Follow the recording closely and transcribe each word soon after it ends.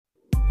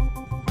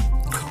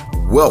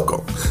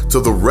welcome to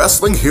the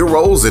Wrestling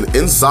Heroes and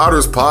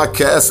Insiders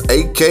Podcast,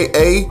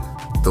 aka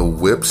The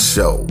Whip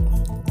Show.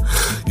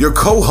 Your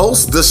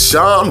co-hosts,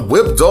 Deshaun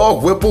Whip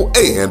Dog Whipple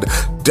and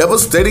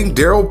Devastating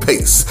Daryl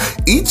Pace,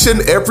 each and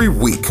every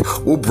week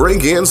will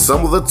bring in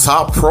some of the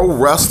top pro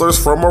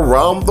wrestlers from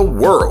around the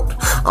world.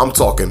 I'm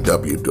talking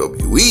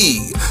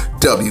WWE,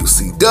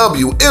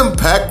 WCW,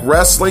 Impact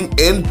Wrestling,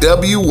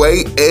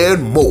 NWA,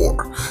 and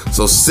more.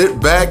 So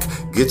sit back,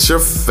 get your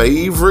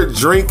favorite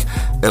drink,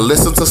 and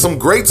listen to some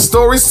great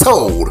stories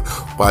told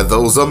by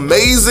those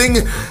amazing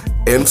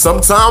and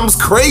sometimes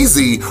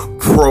crazy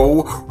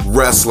pro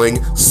wrestling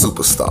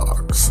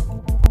superstars.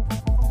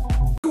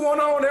 What's going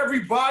on,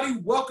 everybody?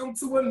 Welcome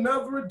to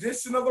another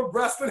edition of the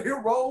Wrestling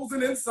Heroes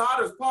and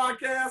Insiders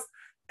Podcast,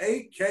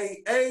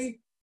 aka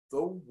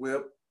The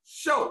Whip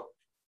Show.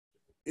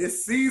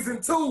 It's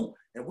season 2,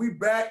 and we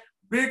back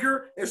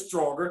bigger and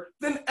stronger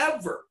than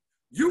ever.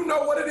 You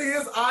know what it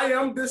is. I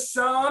am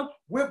Deshaun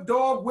Whip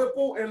Dog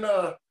Whipple, and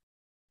I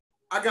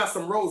got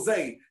some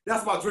rosé.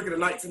 That's my drink of the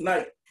night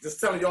tonight. Just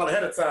telling y'all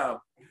ahead of time.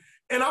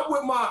 And I'm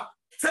with my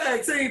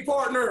tag team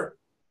partner.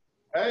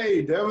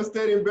 Hey,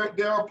 Devastating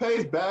Daryl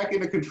Pace back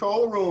in the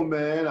control room,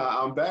 man.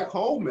 I'm back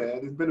home, man.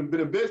 It's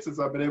been a bit since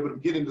I've been able to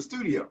get in the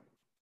studio.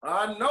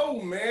 I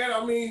know, man.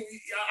 I mean,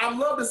 I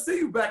love to see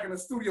you back in the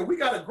studio. We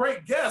got a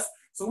great guest,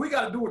 so we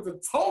got to do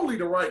it totally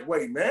the right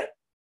way, man.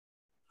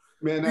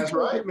 Man, that's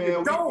right,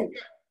 man.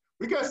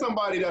 We got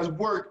somebody that's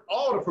worked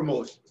all the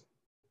promotions.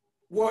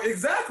 Well,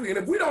 exactly. And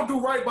if we don't do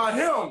right by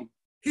him,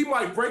 he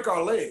might break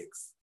our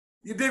legs.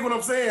 You dig what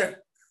I'm saying?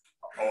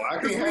 Oh, I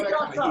can't have that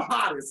kind of heat.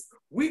 Hottest.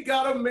 We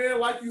got a man,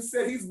 like you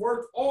said, he's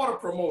worked all the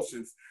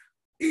promotions.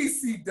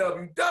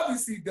 ECW,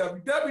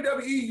 WCW,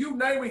 WWE, you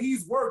name it,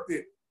 he's worked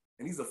it.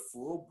 And he's a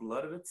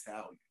full-blooded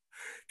Italian.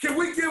 Can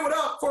we give it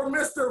up for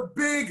Mr.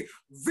 Big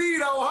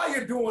Vito? How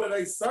you doing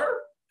today, sir?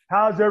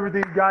 How's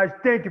everything, guys?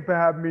 Thank you for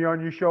having me on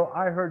your show.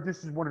 I heard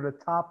this is one of the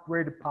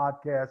top-rated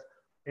podcasts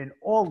in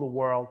all the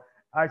world.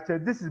 I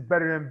said, this is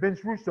better than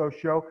Vince Russo's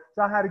show,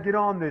 so I had to get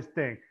on this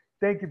thing.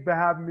 Thank you for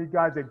having me,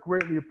 guys. I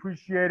greatly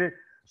appreciate it.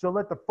 So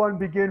let the fun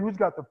begin. Who's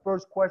got the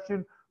first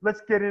question?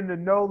 Let's get in the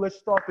know. Let's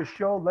start the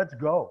show. Let's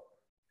go.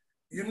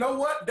 You know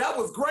what? That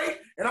was great,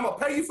 and I'm going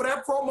to pay you for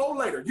that promo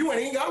later. You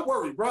ain't got to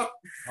worry, bro.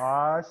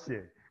 Ah,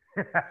 shit.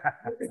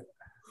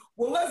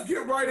 Well, let's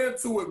get right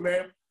into it,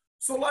 man.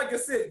 So like I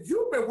said,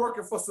 you've been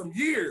working for some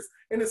years,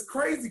 and it's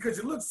crazy because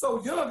you look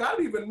so young. I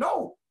didn't even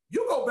know.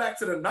 You go back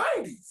to the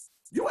 90s.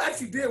 You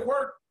actually did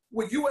work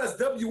with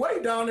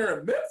USWA down there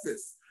in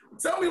Memphis.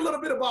 Tell me a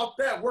little bit about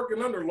that,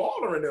 working under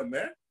Lawler and them,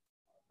 man.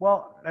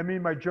 Well, I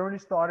mean, my journey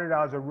started,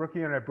 I was a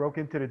rookie, and I broke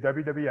into the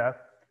WWF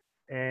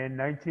in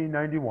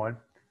 1991.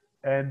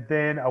 And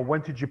then I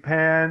went to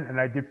Japan, and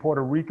I did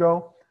Puerto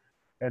Rico.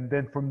 And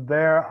then from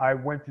there, I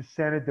went to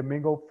Santo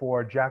Domingo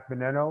for Jack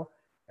Veneno.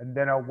 And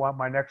then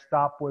my next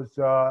stop was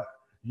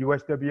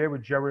USWA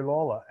with Jerry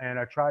Lawler. And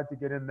I tried to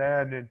get in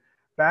there. And then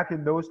back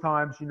in those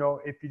times, you know,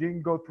 if you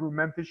didn't go through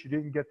Memphis, you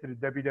didn't get to the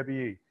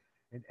WWE.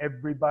 And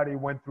everybody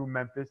went through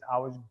Memphis. I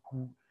was,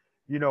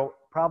 you know,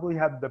 probably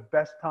had the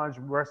best times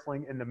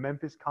wrestling in the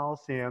Memphis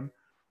Coliseum,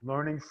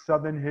 learning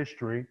Southern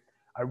history.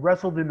 I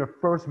wrestled in the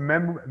first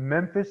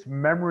Memphis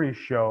Memory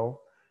Show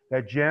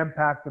that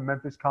jam-packed the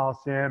Memphis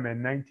Coliseum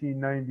in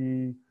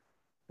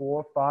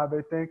 1994, 5,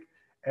 I think.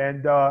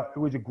 And it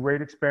was a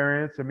great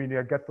experience. I mean,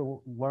 I got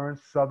to learn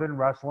Southern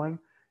wrestling,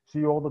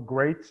 see all the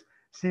greats,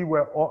 see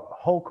where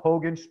Hulk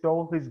Hogan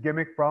stole his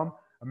gimmick from,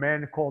 a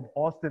man called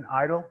Austin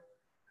Idol.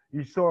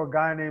 You saw a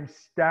guy named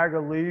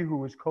Stagger Lee, who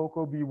was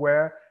Coco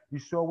Beware. You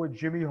saw where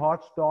Jimmy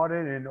Hart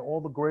started and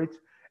all the greats.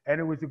 And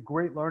it was a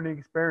great learning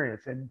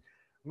experience. And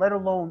let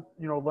alone,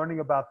 you know, learning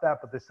about that,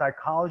 but the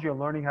psychology of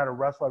learning how to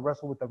wrestle. I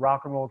wrestled with the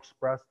Rock and Roll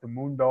Express, the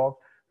Moondogs,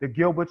 the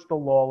Gilberts, the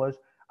Lawlers.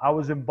 I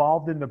was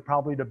involved in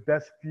probably the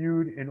best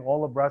feud in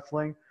all of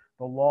wrestling,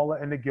 the Lawler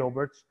and the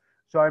Gilberts.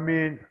 So, I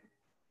did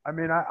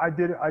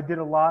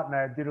a lot, and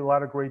I did a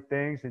lot of great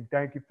things. And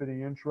thank you for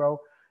the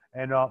intro.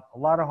 And a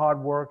lot of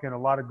hard work and a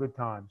lot of good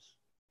times.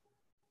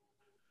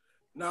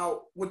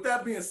 Now, with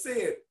that being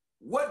said,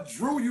 what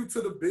drew you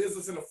to the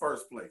business in the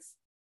first place?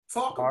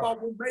 Talk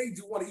about what made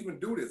you want to even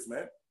do this,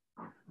 man.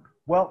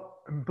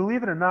 Well,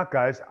 believe it or not,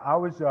 guys, I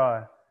was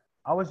a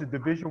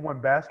Division I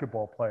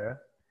basketball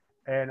player,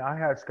 and I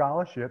had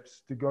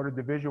scholarships to go to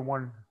Division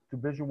I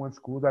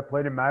schools. I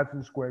played in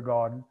Madison Square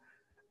Garden,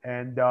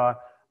 and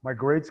my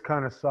grades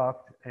kind of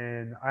sucked,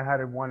 and I had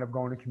to wind up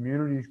going to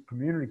community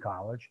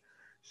college.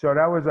 So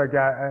that was like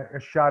a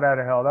shot out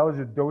of hell. That was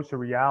a dose of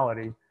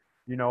reality.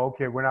 You know,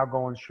 okay, we're not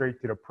going straight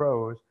to the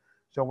pros.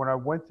 So when I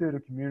went to the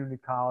community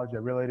college, I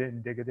really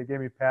didn't dig it. They gave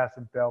me pass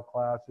and fail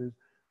classes.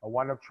 I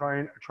wound up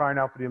trying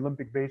out for the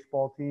Olympic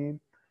baseball team.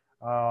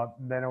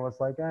 Then I was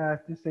like,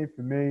 this ain't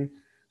for me.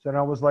 So then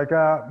I was like,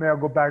 maybe I'll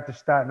go back to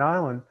Staten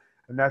Island.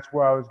 And that's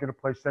where I was going to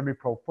play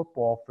semi-pro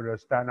football for the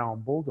Staten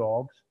Island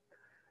Bulldogs.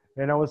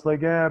 And I was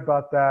like,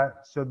 about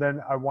that. So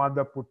then I wound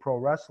up with pro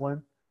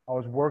wrestling. I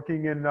was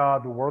working in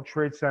the World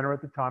Trade Center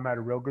at the time. I had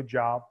a real good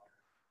job.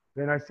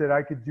 Then I said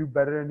I could do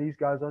better than these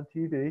guys on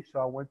TV. So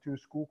I went to a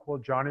school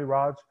called Johnny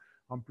Rod's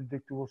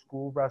Unpredictable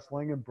School of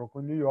Wrestling in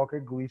Brooklyn, New York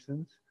at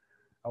Gleason's.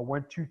 I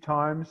went 2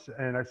 times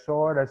and I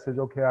saw it. I said,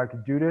 okay, I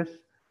could do this.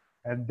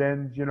 And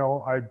then,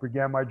 I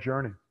began my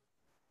journey.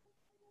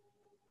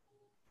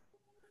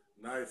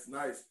 Nice,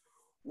 nice.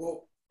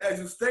 Well, as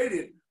you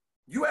stated,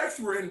 you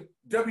actually were in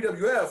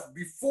WWF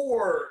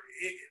before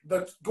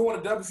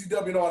going to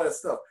WCW and all that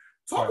stuff.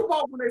 Talk Right.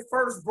 about when they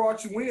first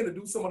brought you in to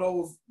do some of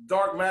those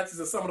dark matches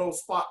and some of those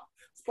spot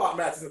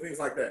matches and things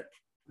like that.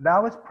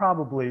 That was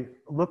probably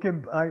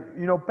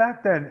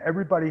back then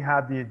everybody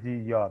had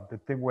the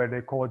thing where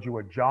they called you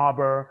a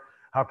jobber.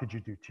 How could you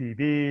do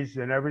TVs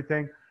and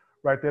everything,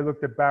 right? They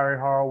looked at Barry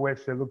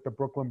Horowitz, they looked at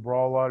Brooklyn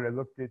Brawler, they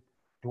looked at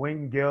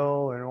Dwayne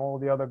Gill and all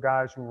the other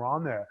guys who were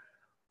on there.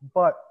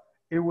 But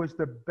it was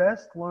the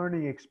best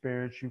learning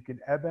experience you could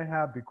ever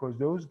have because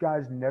those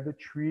guys never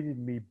treated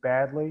me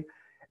badly.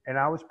 And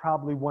I was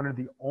probably one of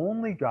the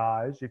only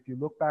guys, if you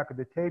look back at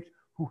the tapes,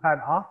 who had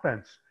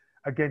offense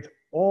against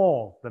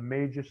all the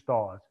major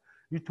stars.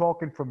 You're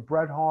talking from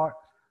Bret Hart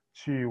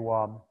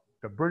to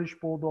the British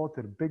Bulldog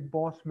to the Big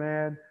Boss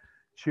Man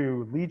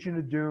to Legion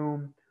of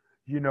Doom,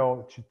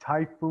 to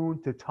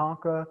Typhoon to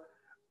Tonka,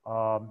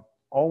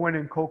 Owen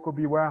and Coco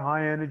Beware,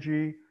 High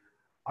Energy.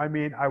 I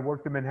mean, I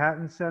worked in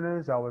Manhattan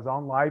Centers. I was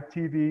on live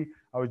TV.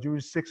 I was doing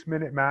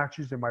 6-minute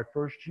matches in my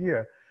first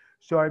year.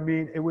 So, I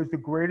mean, it was the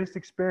greatest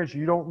experience.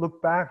 You don't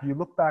look back. You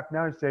look back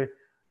now and say,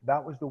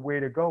 that was the way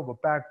to go.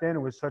 But back then, it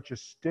was such a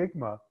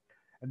stigma.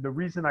 And the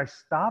reason I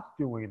stopped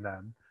doing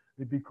them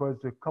is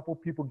because a couple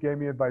people gave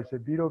me advice.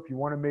 Said, Vito, if you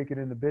want to make it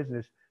in the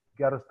business,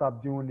 you got to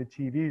stop doing the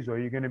TVs or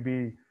you're going to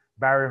be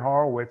Barry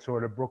Horowitz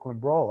or the Brooklyn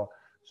Brawler.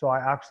 So I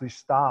actually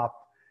stopped.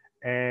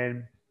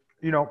 And,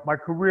 my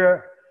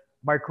career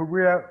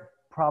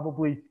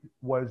probably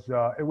was,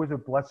 it was a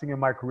blessing in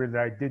my career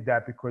that I did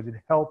that because it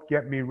helped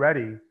get me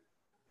ready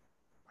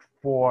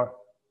for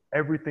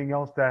everything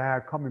else that I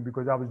had coming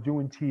because I was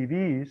doing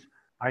TVs.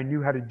 I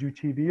knew how to do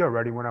TV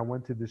already when I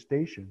went to the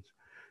stations.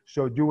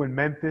 So doing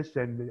Memphis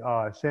and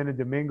Santo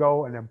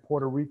Domingo and then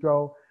Puerto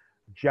Rico,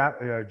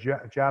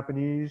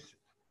 Japanese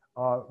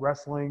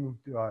wrestling,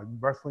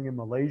 wrestling in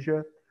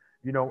Malaysia,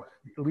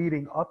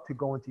 leading up to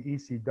going to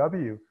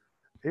ECW,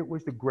 it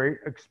was a great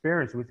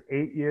experience. It was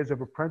 8 years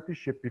of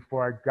apprenticeship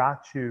before I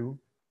got to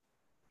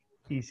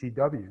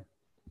ECW.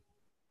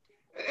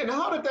 And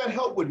how did that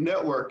help with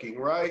networking,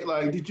 right?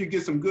 Like, did you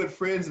get some good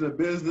friends in the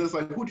business?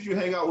 Like, who did you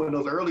hang out with in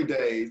those early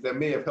days that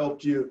may have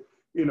helped you,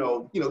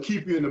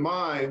 keep you in the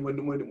mind when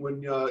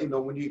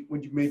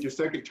you made your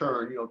second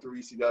turn, through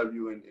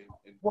ECW and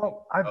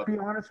well, I'll be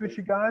honest with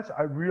you guys.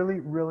 I really,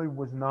 really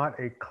was not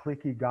a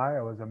cliquey guy.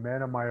 I was a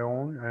man of my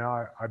own, and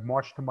I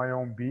marched to my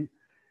own beat.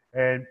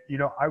 And,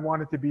 I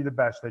wanted to be the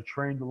best. I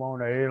trained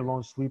alone. I ate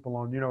alone, sleep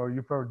alone.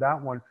 You've heard that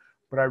one.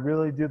 But I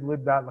really did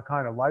live that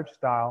kind of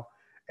lifestyle.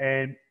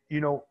 And,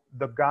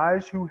 the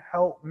guys who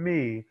helped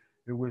me,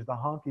 it was the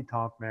Honky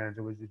Tonk Mans.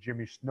 It was the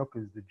Jimmy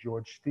Snookers, the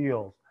George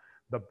Steeles,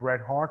 the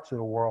Bret Harts of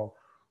the world,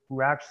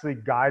 who actually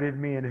guided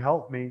me and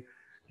helped me,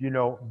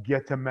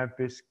 get to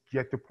Memphis,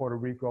 get to Puerto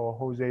Rico,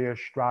 Jose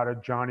Estrada,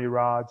 Johnny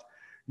Rods,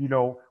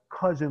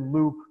 Cousin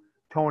Luke,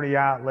 Tony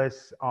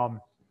Atlas,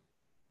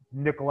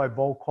 Nikolai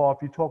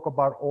Volkov. You talk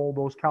about all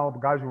those caliber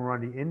guys who were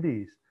on the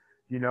indies,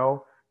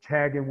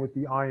 tagging with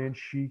the Iron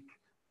Sheik,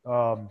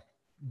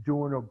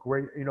 doing a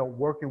great,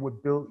 working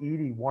with Bill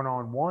Eadie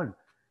one-on-one.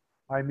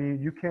 I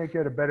mean, you can't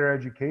get a better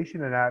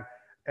education than that.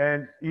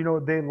 And,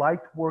 they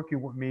liked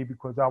working with me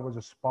because I was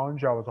a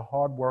sponge. I was a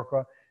hard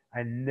worker.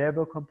 I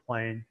never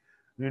complained.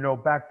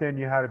 Back then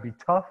you had to be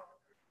tough,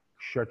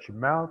 shut your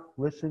mouth,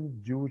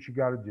 listen, do what you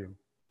got to do.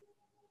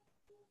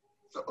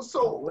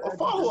 So a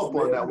follow-up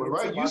on that one,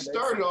 right? You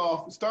started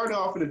off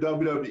in the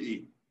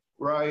WWE,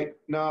 right?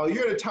 Now,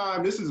 you're at a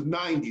time, this is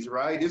 90s,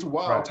 right? It's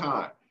wild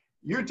time.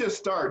 You're just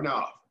starting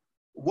off.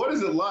 What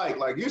is it like?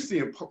 Like, you're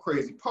seeing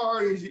crazy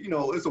parties,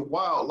 it's a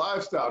wild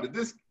lifestyle. Did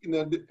this,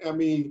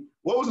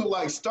 what was it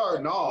like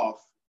starting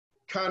off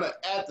kind of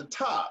at the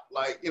top?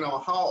 Like,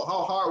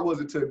 how hard was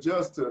it to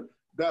adjust to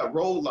that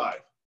road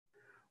life?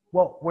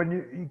 Well, when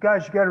you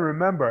guys, you got to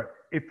remember,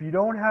 if you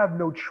don't have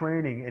no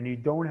training and you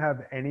don't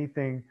have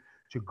anything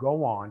to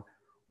go on,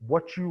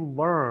 what you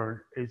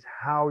learn is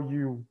how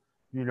you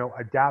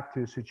adapt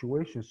to the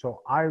situation.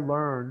 So I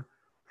learned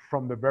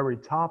from the very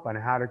top on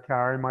how to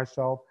carry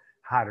myself,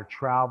 how to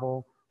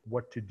travel,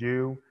 what to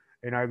do.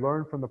 And I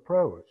learned from the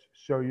pros.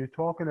 So you're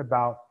talking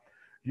about,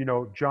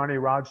 Johnny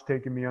Rod's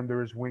taking me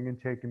under his wing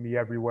and taking me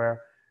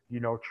everywhere,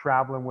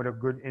 traveling with a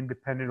good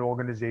independent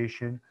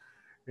organization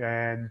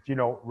and,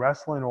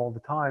 wrestling all the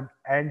time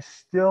and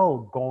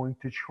still going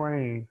to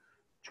train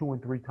 2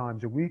 and 3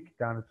 times a week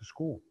down at the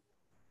school.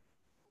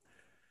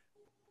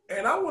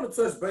 And I want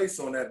to touch base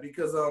on that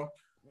because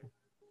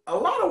a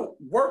lot of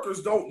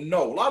workers don't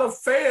know, a lot of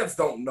fans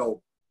don't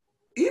know.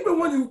 Even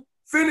when you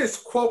finish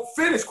quote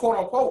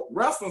unquote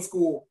wrestling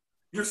school,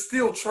 you're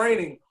still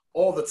training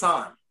all the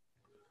time.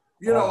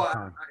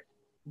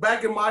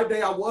 back in my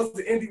day, I was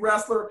the indie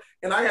wrestler,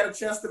 and I had a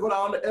chance to go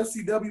down to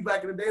FCW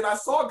back in the day, and I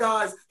saw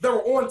guys that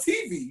were on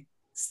TV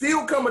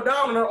still coming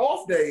down on their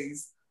off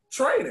days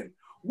training.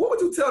 What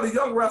would you tell the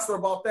young wrestler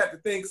about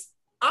that thinks,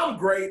 I'm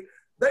great,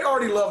 they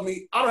already love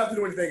me, I don't have to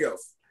do anything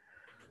else?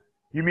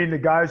 You mean the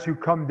guys who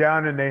come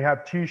down and they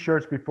have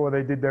T-shirts before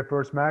they did their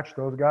first match?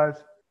 Those guys?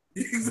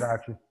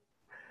 Gotcha.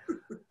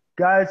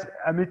 Guys,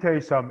 let me tell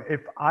you something.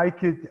 If I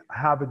could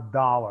have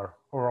 $1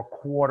 or a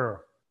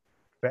quarter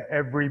for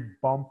every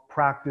bump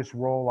practice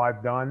roll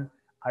I've done,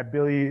 I'd be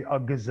a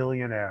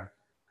gazillionaire.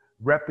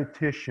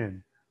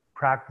 Repetition,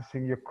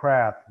 practicing your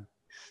craft,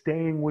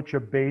 staying with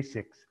your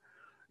basics.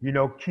 You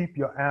know, keep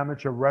your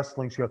amateur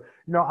wrestling skills.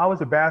 You know, I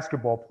was a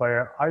basketball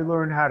player. I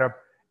learned how to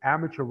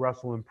amateur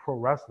wrestle in pro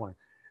wrestling.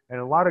 And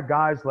a lot of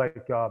guys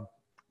like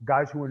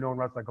guys who were known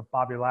wrestlers like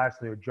Bobby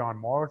Lashley or John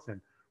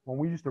Morrison, when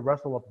we used to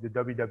wrestle up at the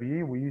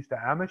WWE, we used to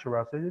amateur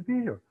wrestle. They said,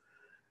 Vito.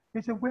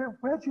 He said,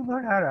 where'd you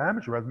learn how to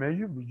amateur wrestle?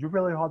 Man, you're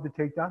really hard to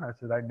take down. I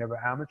said, I never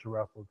amateur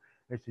wrestled.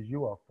 They said,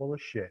 you are full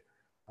of shit.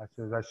 I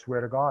said, I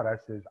swear to God. I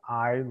said,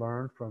 I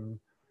learned from,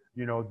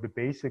 you know, the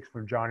basics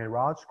from Johnny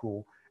Rod's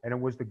school. And it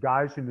was the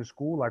guys in the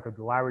school like a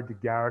Larry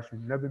DeGarris who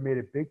never made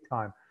it big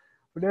time.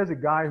 But there's a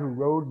guy who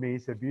rode me. He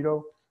said,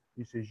 Vito,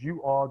 he says,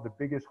 you are the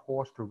biggest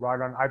horse to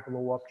ride on. I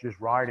blow up just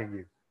riding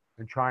you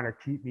and trying to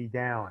keep me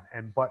down.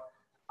 But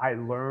I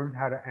learned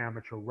how to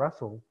amateur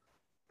wrestle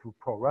through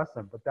pro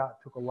wrestling, but that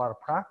took a lot of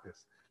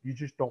practice. You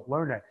just don't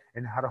learn that,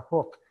 and how to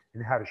hook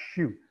and how to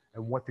shoot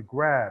and what to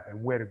grab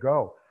and where to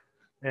go.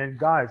 And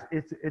guys,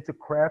 it's a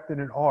craft and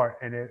an art.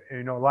 And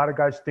you know, a lot of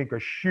guys think a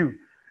shoot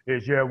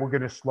is, yeah, we're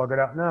going to slug it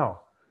out. No,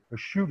 a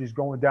shoot is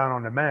going down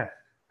on the mat.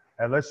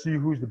 And let's see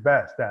who's the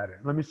best at it.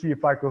 Let me see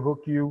if I can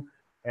hook you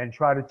and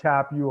try to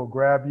tap you or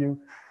grab you.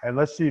 And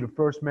let's see the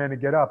first man to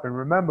get up. And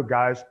remember,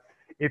 guys,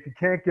 if you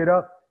can't get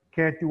up,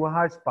 can't do a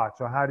high spot.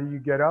 So how do you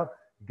get up?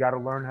 You got to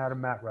learn how to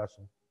mat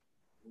wrestle.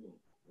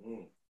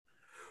 Mm-hmm.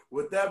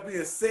 With that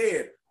being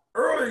said,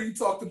 earlier you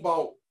talked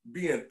about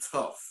being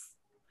tough.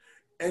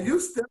 And you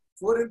stepped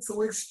foot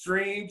into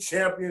Extreme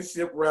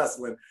Championship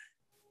Wrestling.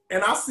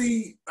 And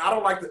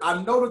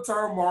I know the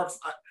term marks.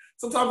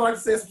 Sometimes I like to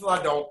say it,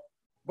 sometimes I don't.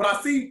 But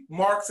I see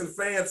marks and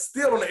fans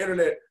still on the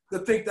internet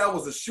that think that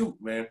was a shoot,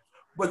 man.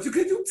 But could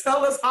you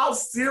tell us how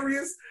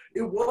serious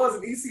it was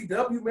in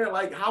ECW, man?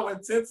 Like how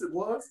intense it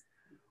was?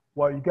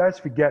 Well, you guys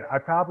forget, I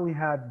probably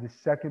had the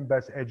second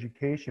best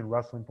education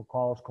wrestling for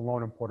Carlos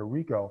Colon in Puerto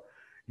Rico,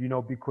 you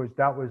know, because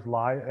that was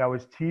live, that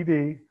was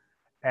TV,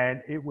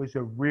 and it was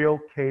a real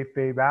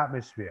kayfabe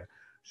atmosphere.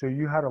 So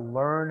you had to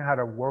learn how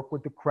to work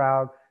with the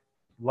crowd.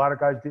 A lot of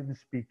guys didn't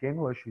speak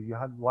English. You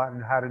had to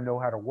learn how to know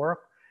how to work,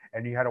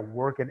 and you had to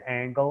work an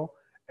angle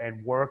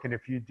and work. And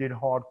if you did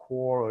hardcore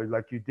or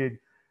like you did,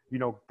 you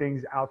know,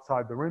 things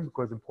outside the ring,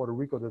 because in Puerto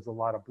Rico there's a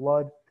lot of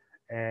blood,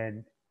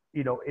 and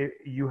you know,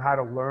 you had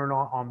to learn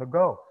on the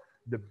go.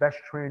 The best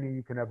training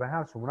you can ever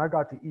have. So when I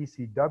got to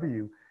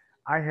ECW,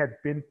 I had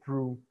been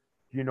through,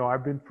 you know,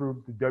 I've been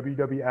through the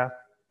WWF.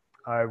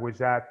 I was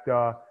at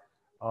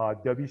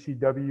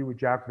WCW with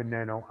Jack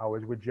Veneno. I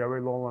was with Jerry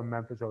Lawler in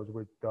Memphis. I was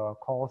with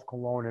Carlos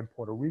Colon in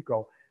Puerto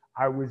Rico.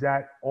 I was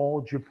at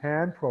All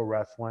Japan Pro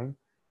Wrestling,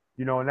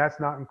 you know, and that's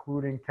not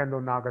including Kendo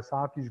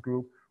Nagasaki's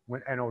group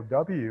with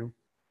NOW.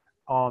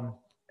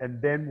 And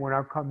then when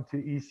I come to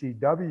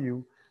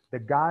ECW, the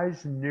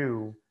guys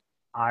knew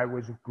I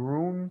was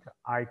groomed,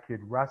 I could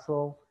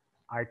wrestle,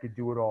 I could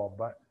do it all.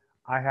 But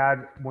I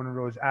had one of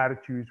those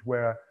attitudes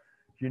where,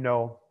 you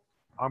know,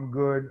 I'm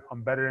good,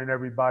 I'm better than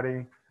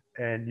everybody.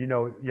 And, you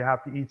know, you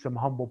have to eat some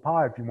humble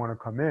pie if you want to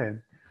come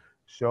in.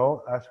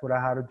 So that's what I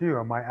had to do.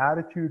 And my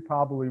attitude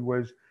probably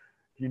was,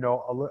 you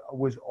know,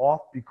 was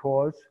off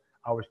because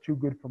I was too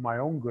good for my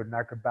own good and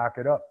I could back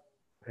it up.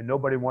 And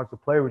nobody wants to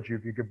play with you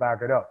if you could back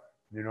it up.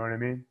 You know what I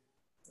mean?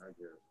 I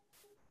get it.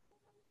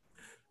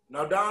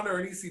 Now, down there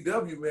in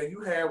ECW, man,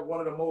 you had one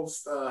of the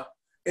most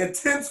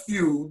intense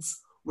feuds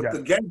with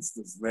the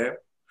gangsters, man.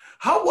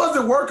 How was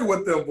it working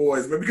with them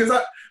boys, man? Because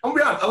I'm going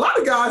to be honest, a lot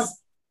of guys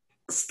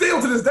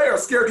still to this day are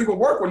scared to even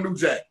work with New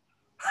Jack.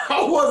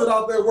 How was it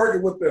out there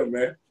working with them,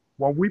 man?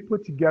 When we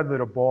put together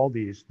the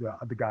Baldies,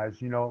 the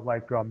guys, you know,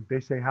 like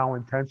they say how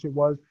intense it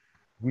was.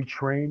 We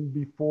trained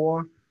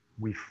before.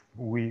 We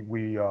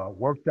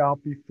worked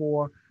out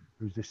before.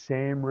 It was the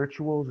same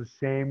rituals, the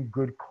same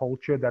good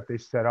culture that they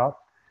set up.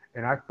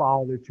 And I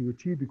followed it to a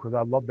T because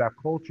I love that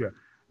culture.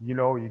 You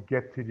know, you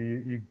get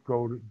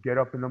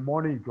up in the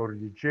morning, you go to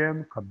the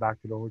gym, come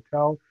back to the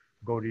hotel,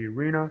 go to the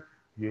arena,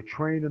 you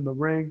train in the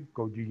ring,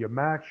 go do your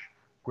match,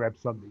 grab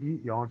something to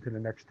eat, you're on to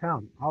the next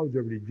town. I was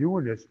already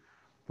doing this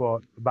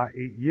for about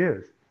 8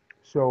 years.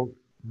 So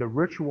the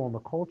ritual and the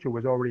culture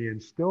was already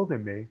instilled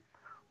in me.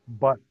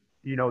 But,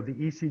 you know, the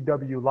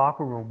ECW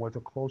locker room was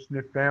a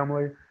close-knit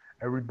family.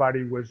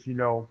 Everybody was, you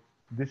know,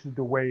 this is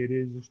the way it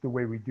is, this is the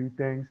way we do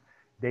things.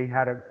 They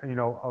had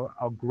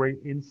a great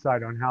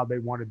insight on how they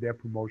wanted their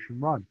promotion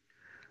run.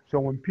 So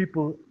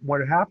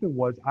what happened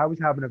was I was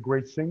having a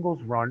great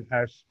singles run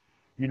as,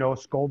 you know,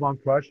 Skull on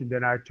Crush, and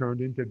then I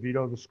turned into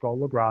Vito the Skull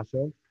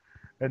Lagrasso.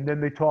 And then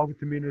they talked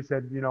to me and they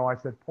said, I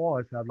said, Paul,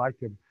 I said, I'd like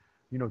to,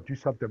 do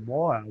something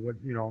more.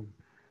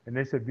 And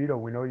they said, Vito,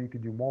 we know you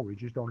can do more. We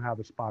just don't have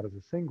a spot as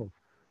a single.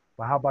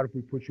 But how about if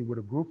we put you with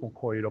a group and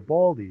call you the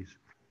Baldies?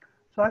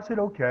 So I said,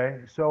 okay.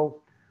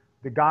 So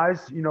the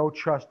guys,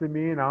 trusted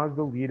me, and I was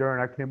the leader,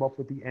 and I came up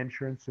with the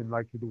entrance and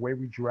like the way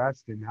we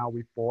dressed and how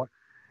we fought.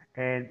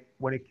 And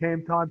when it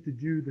came time to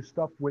do the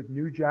stuff with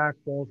New Jack,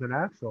 Balls, and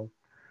Axel,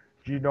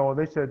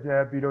 they said,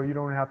 yeah, Vito, you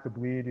don't have to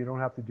bleed. You don't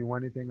have to do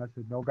anything. I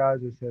said, no, guys.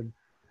 I said,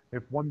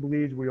 if one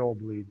bleeds, we all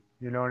bleed.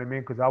 You know what I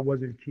mean? Because I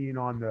wasn't keen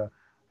on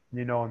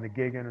on the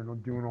gigging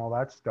and doing all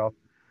that stuff.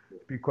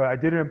 Because I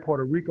did it in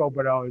Puerto Rico,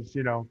 but I was,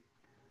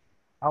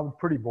 I'm a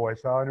pretty boy,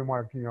 so I didn't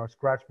want to,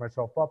 scratch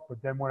myself up.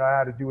 But then when I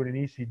had to do it in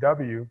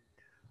ECW,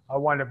 I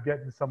wound up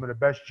getting some of the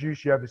best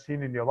juice you ever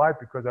seen in your life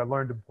because I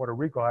learned in Puerto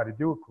Rico how to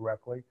do it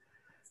correctly.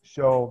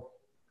 So,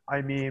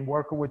 I mean,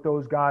 working with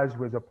those guys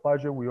was a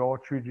pleasure. We all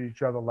treated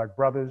each other like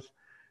brothers.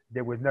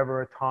 There was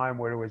never a time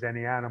where there was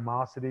any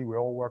animosity. We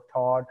all worked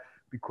hard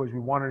because we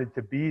wanted it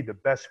to be the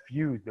best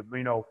feud.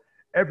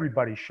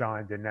 Everybody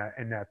shined in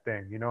that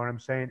thing. You know what I'm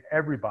saying?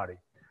 Everybody.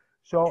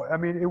 So, I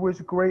mean, it was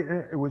a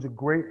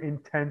great,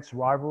 intense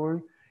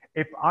rivalry.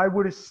 If I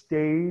would have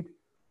stayed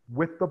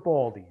with the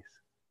Baldies,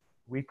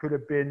 we could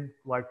have been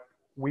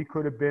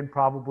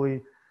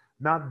probably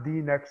not the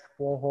next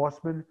Four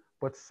Horsemen,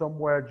 but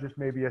somewhere just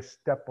maybe a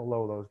step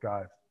below those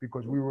guys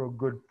because we were a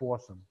good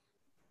foursome.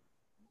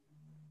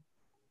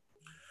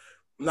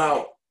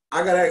 Now,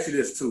 I got to ask you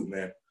this too,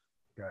 man.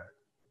 Okay.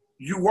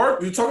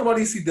 You talk about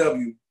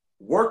ECW,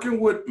 working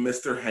with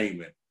Mr.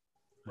 Heyman.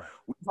 Right.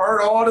 We've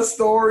heard all the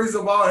stories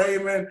about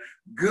Heyman,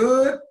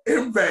 good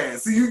and bad.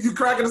 So you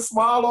cracking a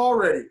smile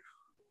already.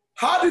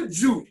 How did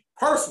you,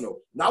 personal,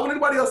 not what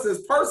anybody else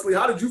says, personally,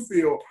 how did you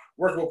feel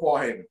working with Paul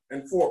Heyman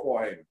and for Paul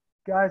Heyman?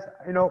 Guys,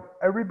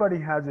 everybody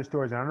has their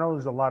stories. And I know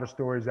there's a lot of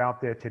stories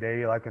out there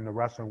today, like in the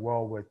wrestling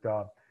world with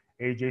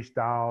AJ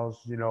Styles,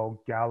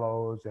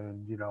 Gallows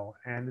and,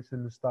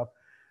 Anderson and stuff.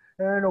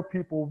 And I know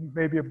people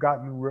maybe have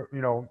gotten,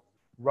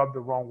 rubbed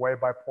the wrong way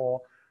by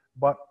Paul.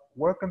 But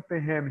working for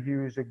him, he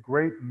was a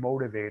great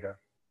motivator,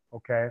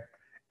 okay?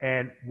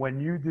 And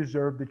when you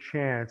deserved the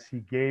chance,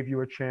 he gave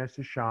you a chance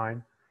to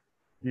shine,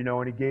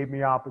 and he gave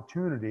me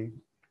opportunity.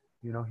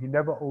 He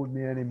never owed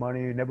me any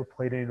money. He never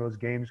played any of those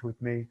games with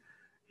me,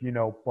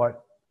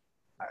 but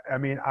I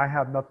mean, I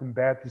have nothing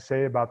bad to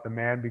say about the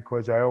man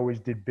because I always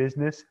did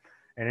business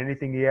and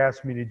anything he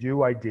asked me to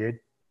do, I did.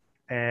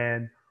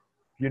 And,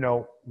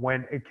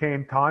 when it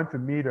came time for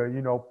me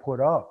to, put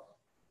up,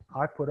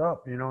 I put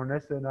up, and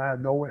that's and I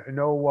had no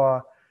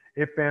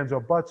ifs, ands, or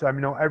buts. I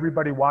mean,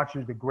 everybody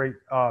watches the great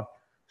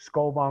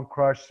Skull Von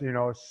Crush,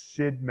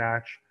 Sid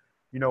match,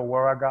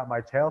 where I got my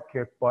tail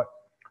kicked. But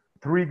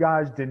 3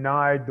 guys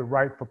denied the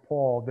right for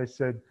Paul. They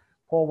said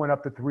Paul went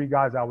up to 3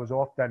 guys. I was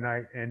off that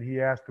night, and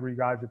he asked 3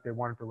 guys if they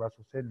wanted to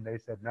wrestle Sid, and they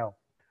said no.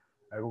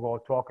 I was all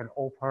talking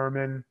Ulf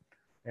Herman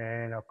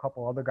and a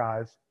couple other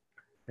guys,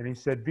 and he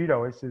said,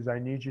 Vito, he says, I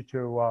need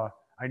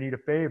a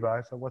favor.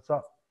 I said, what's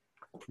up?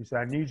 He said,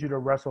 I need you to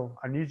wrestle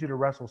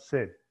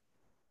Sid.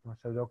 I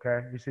said,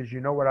 okay. He says,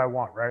 you know what I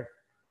want, right?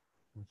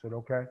 I said,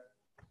 okay.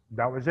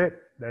 That was it.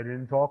 They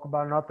didn't talk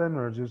about nothing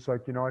or just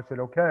like, I said,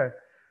 okay.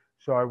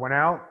 So I went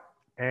out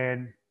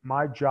and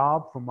my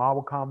job from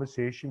our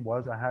conversation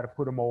was I had to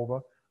put him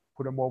over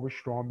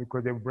strong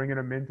because they were bringing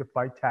him in to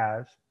fight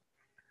Taz.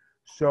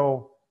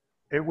 So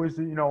it was,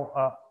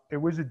 it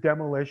was a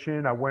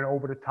demolition. I went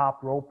over the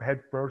top rope,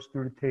 head first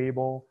through the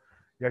table.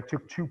 Yeah, I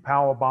took 2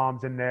 power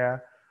bombs in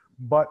there.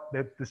 But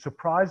the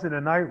surprise of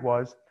the night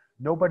was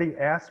nobody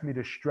asked me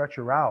to stretch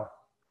her out.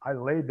 I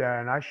laid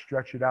there and I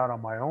stretched it out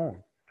on my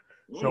own.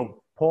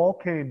 So Paul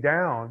came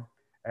down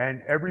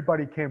and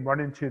everybody came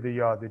running to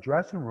the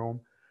dressing room.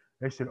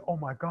 They said, oh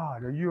my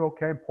God, are you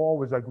okay? And Paul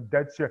was like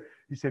dead serious.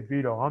 He said,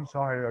 Vito, I'm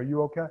sorry. Are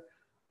you okay?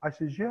 I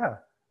said, yeah.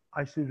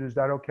 I said, is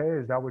that okay?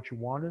 Is that what you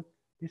wanted?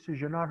 He says,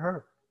 you're not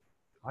hurt.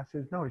 I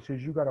said, no. He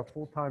says, you got a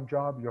full-time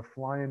job. You're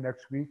flying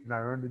next week. And I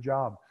earned the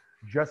job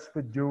just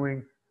for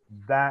doing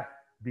that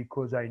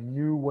because I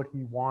knew what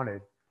he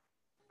wanted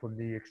from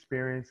the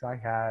experience I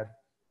had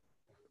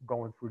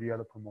going through the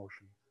other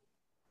promotions.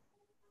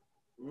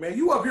 Man,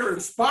 you up here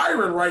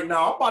inspiring right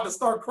now. I'm about to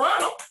start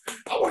crying.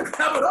 I want to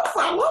clap it up.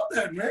 I love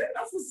that, man.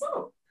 That's what's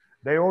up.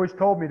 They always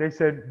told me, they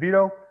said,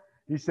 Vito,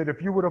 he said,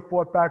 if you would have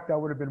fought back, that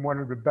would have been one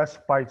of the best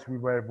fights we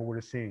ever would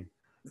have seen.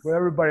 Well,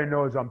 everybody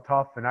knows I'm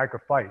tough and I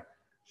could fight.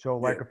 So,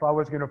 like, if I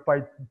was going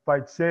to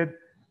fight Sid,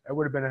 it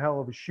would have been a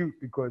hell of a shoot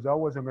because I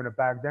wasn't going to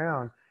back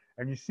down.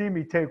 And you see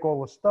me take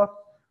all the stuff,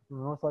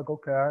 it's like,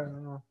 okay,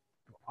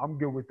 I'm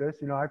good with this.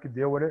 I could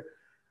deal with it.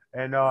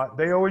 And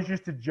they always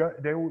used to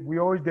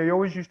they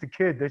always used to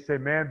kid. They say,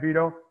 man,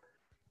 Vito,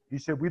 he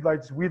said, we'd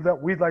like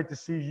to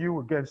see you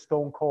against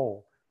Stone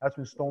Cold. That's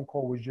when Stone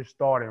Cold was just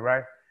starting,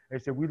 right? They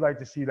said, we'd like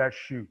to see that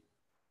shoot.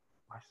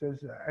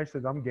 I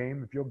said, I'm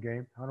game. If you're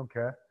game, I don't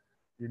care.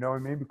 You know what I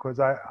mean? Because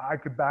I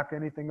could back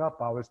anything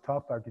up. I was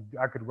tough.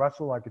 I could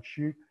wrestle. I could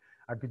shoot.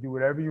 I could do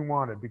whatever you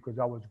wanted because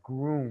I was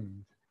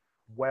groomed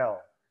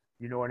well.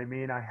 You know what I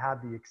mean? I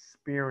had the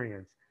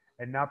experience.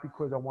 And not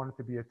because I wanted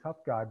to be a tough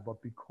guy,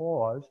 but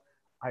because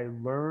I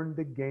learned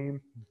the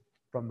game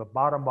from the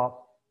bottom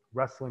up,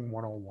 wrestling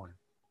 101.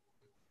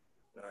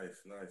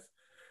 Nice, nice.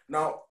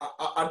 Now,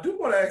 I do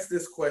want to ask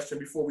this question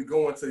before we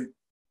go into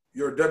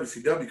your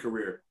WCW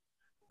career.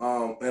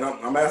 And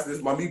I'm asking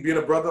this by me being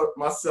a brother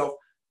myself,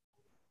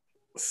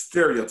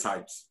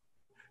 stereotypes.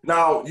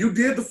 Now, you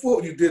did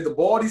the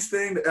Baldies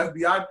thing, the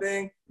FBI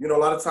thing. You know,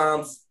 a lot of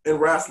times in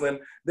wrestling,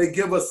 they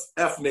give us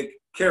ethnic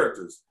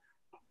characters.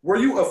 Were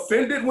you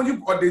offended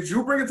or did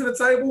you bring it to the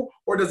table,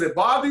 or does it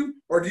bother you,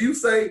 or do you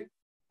say,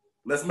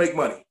 let's make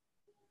money?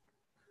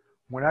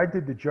 When I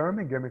did the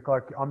German gimmick,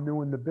 like I'm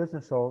new in the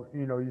business, so,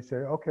 you know, you say,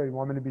 okay, you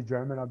want me to be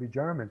German? I'll be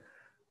German.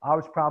 I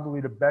was probably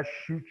the best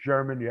shoot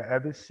German you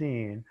ever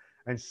seen.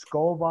 And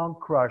Skull Von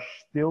Crush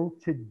still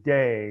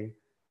today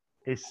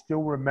is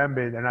still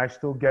remembered, and I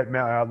still get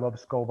mad. I love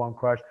Skull Von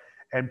Crush.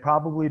 And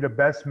probably the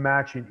best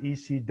match in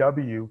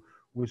ECW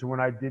was when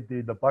I did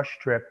the bus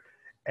trip,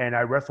 and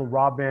I wrestled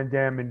Rob Van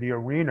Dam in the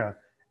arena,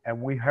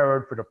 and we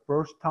heard for the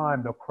first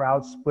time the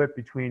crowd split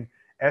between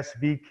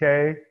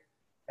SVK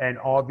and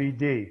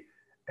RVD.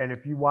 And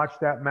if you watch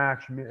that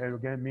match, me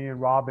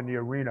and Rob in the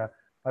arena,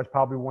 that's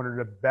probably one of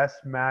the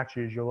best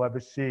matches you'll ever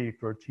see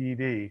for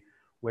TV,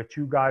 where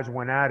two guys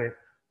went at it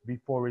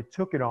before he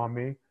took it on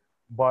me.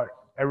 But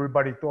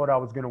everybody thought I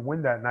was going to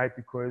win that night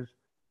because,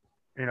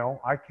 you know,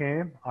 I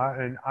came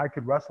and I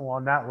could wrestle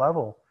on that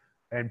level,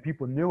 and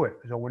people knew it.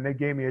 So when they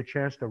gave me a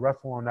chance to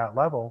wrestle on that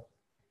level,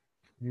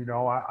 you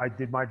know, I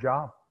did my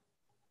job.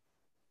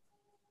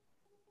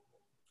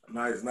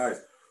 Nice,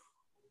 nice.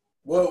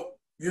 Well,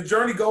 your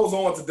journey goes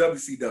on to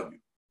WCW.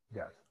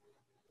 Yes.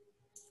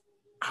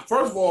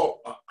 First of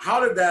all, how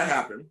did that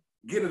happen,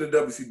 getting to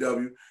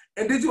WCW?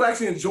 And did you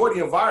actually enjoy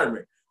the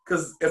environment?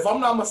 Because if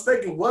I'm not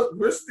mistaken,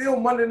 we're still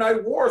Monday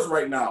Night Wars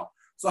right now.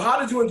 So how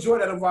did you enjoy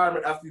that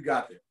environment after you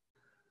got there?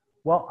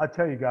 Well, I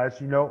tell you guys,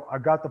 you know, I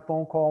got the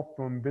phone call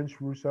from Vince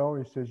Russo.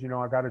 He says, you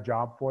know, I got a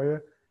job for you.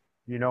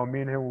 You know,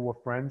 me and him were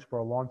friends for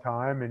a long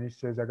time. And he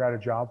says, I got a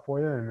job for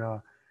you.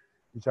 And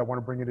he said, I want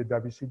to bring you to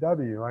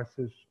WCW.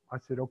 I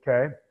said,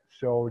 okay.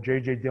 So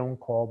J.J. Dillon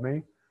called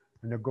me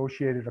and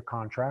negotiated a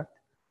contract.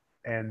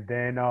 And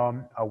then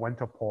I went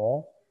to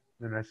Paul.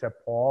 And I said,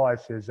 Paul, I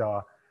says,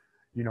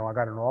 you know, I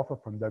got an offer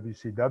from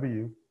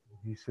WCW.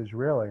 He says,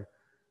 really?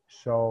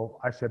 So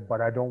I said,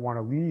 but I don't want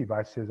to leave.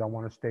 I says, I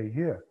want to stay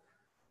here.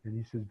 And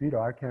he says,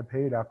 Vito, I can't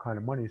pay you that kind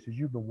of money. He says,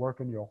 you've been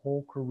working your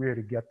whole career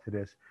to get to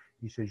this.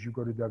 He says, you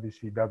go to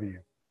WCW.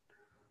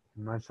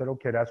 And I said,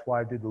 okay, that's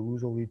why I did the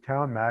Loser Leave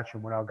Town match.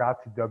 And when I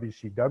got to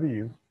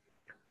WCW,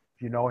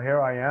 you know,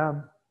 here I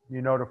am.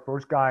 You know, the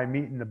first guy I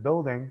meet in the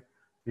building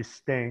is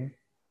Sting.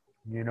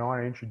 You know,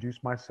 I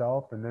introduced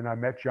myself, and then I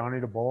met Johnny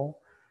the Bull,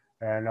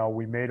 and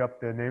we made up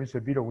the name. He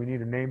said, Vito, we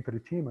need a name for the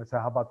team. I said,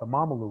 how about the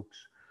Mamalukes?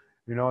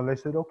 You know, and they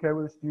said, okay,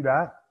 well, let's do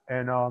that.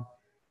 And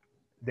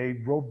they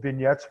wrote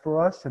vignettes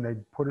for us, and they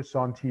put us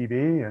on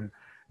TV. And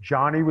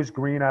Johnny was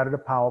green out of the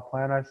power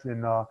plant.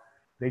 And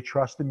they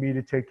trusted me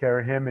to take care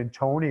of him and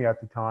Tony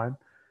at the time.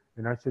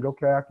 And I said,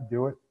 okay, I can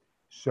do it.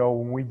 So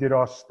when we did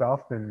our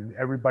stuff and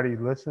everybody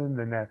listened,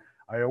 and that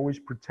I always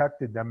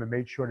protected them and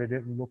made sure they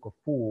didn't look a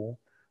fool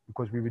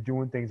because we were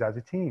doing things as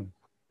a team.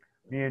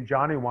 Me and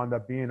Johnny wound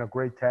up being a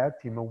great tag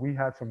team, and we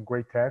had some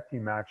great tag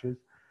team matches.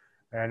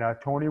 And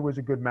Tony was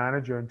a good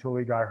manager until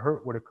he got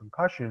hurt with a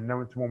concussion. And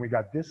then it's when we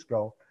got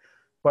Disco.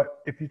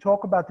 But if you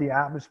talk about the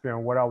atmosphere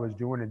and what I was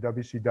doing in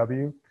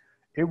WCW,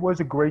 it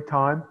was a great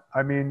time.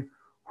 I mean,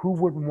 who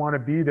wouldn't want to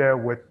be there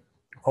with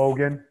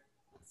Hogan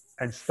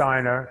and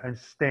Steiner and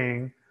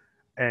Sting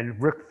and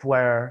Ric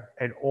Flair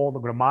and all the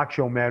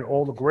Macho Man,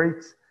 all the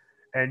greats,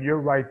 and you're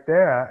right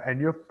there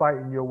and you're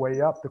fighting your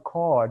way up the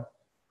card,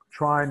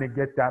 trying to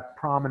get that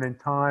prominent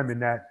time in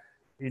that,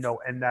 you know,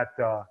 in that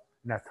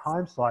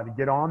time slot to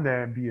get on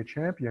there and be a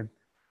champion.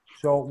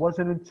 So it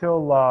wasn't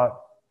until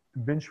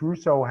Vince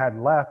Russo had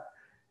left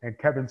and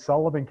Kevin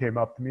Sullivan came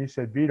up to me. He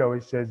said, Vito, he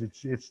says,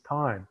 it's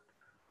time.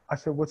 I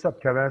said, what's up,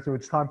 Kevin? I said,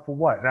 it's time for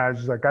what? And I was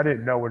just like, I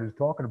didn't know what he was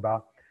talking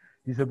about.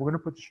 He said, we're going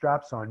to put the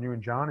straps on you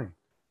and Johnny.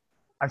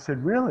 I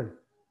said, really?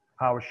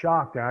 I was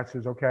shocked. And I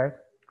says, okay.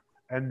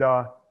 And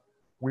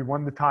we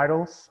won the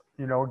titles,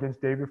 you know,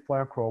 against David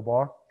Flair and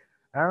Crowbar.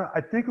 And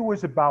I think it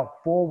was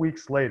about 4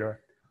 weeks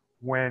later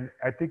when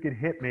I think it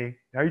hit me.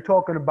 Now you're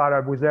talking about I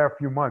was there a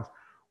few months.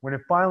 When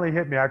it finally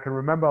hit me, I can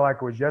remember like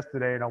it was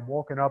yesterday, and I'm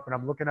walking up and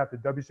I'm looking at the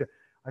WCW.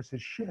 I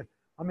said, shit,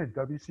 I'm in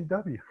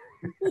WCW.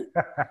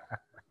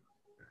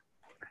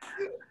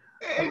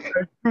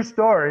 True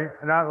story.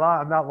 And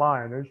I'm not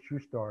lying. It's a true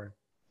story.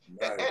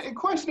 And a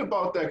question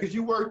about that, because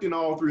you worked in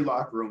all three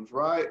locker rooms,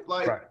 right?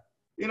 Like, right.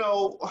 You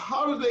know,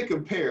 how do they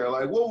compare?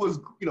 Like, what was,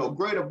 you know,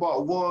 great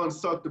about one,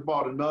 sucked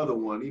about another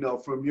one, you know,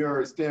 from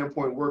your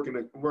standpoint working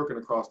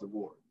across the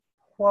board?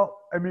 Well,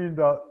 I mean,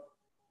 the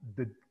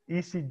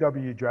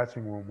ECW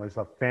dressing room was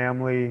a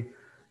family.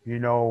 You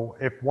know,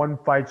 if one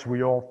fights,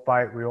 we all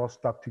fight. We all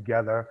stuck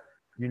together.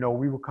 You know,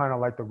 we were kind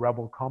of like the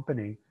rebel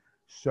company.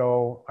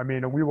 So, I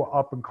mean, we were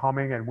up and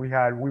coming, and we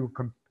were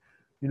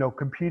you know,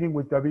 competing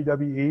with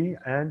WWE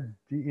and,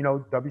 you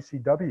know,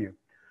 WCW.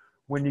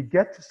 When you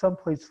get to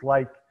someplace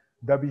like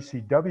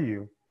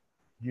WCW,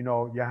 you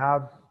know, you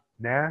have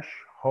Nash,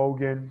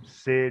 Hogan,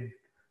 Sid,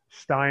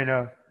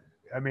 Steiner.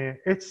 I mean,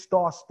 it's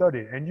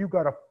star-studded, and you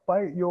got to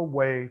fight your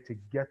way to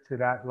get to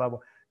that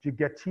level, to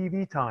get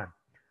TV time,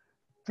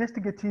 just to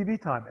get TV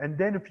time. And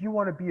then if you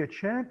want to be a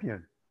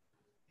champion,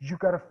 you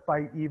got to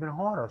fight even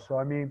harder. So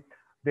I mean,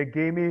 they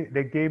gave me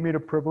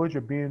the privilege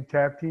of being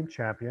tag team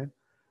champion,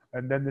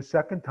 and then the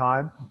second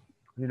time,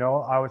 you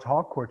know, I was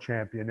hardcore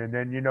champion, and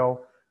then, you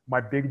know,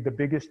 the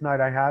biggest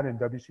night I had in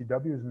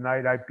WCW was the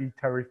night I beat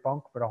Terry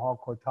Funk for the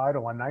hardcore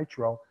title on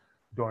Nitro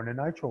during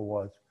the Nitro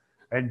Wars.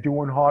 And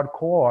doing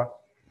hardcore,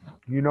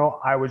 you know,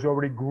 I was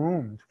already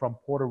groomed from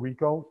Puerto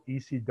Rico,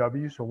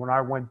 ECW. So when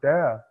I went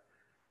there,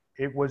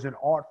 it was an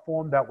art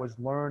form that was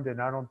learned,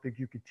 and I don't think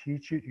you could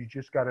teach it. You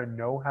just got to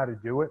know how to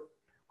do it,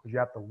 because you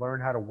have to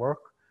learn how to work.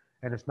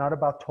 And it's not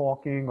about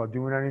talking or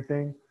doing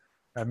anything.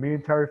 And me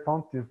and Terry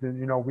Funk, you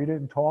know, we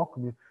didn't talk.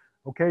 I mean,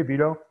 okay,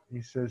 Vito.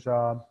 He says,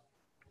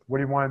 what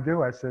do you want to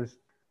do? I says,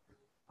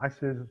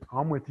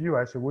 I'm with you.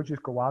 I said, we'll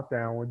just go out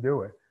there and we'll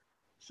do it.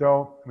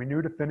 So we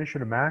knew the finish of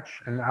the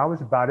match, and that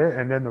was about it.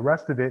 And then the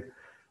rest of it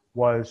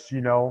was,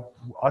 you know,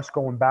 us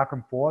going back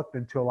and forth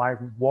until I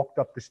walked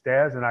up the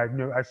stairs, and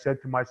I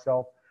said to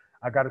myself,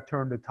 I got to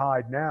turn the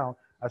tide now.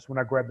 That's when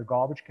I grabbed the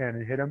garbage can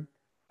and hit him.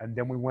 And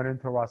then we went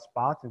into our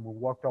spots and we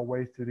walked our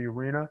ways to the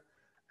arena.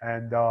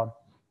 And,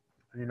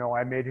 you know,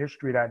 I made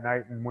history that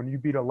night. And when you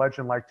beat a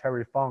legend like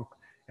Terry Funk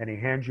and he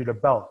hands you the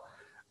belt,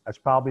 that's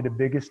probably the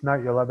biggest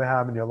night you'll ever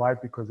have in your life,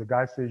 because the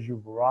guy says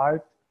you've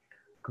arrived.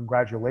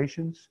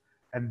 Congratulations.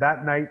 And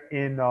that night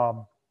in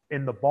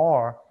the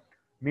bar,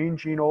 me and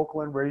Gene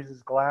Oakland raised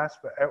his glass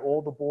for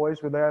all the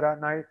boys were there that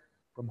night,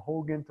 from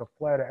Hogan to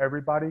Flair to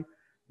everybody.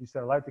 He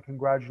said, I'd like to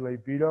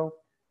congratulate Vito.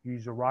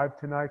 He's arrived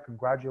tonight.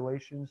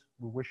 Congratulations.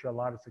 We wish you a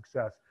lot of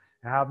success.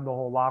 And having the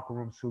whole locker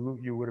room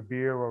salute you with a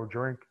beer or a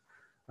drink,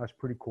 that's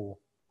pretty cool.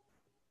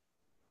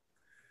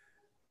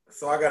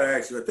 So I got to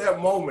ask you, at that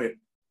moment,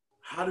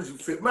 how did you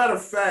feel? Matter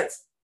of fact,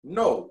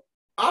 no.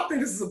 I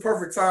think this is a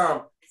perfect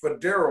time for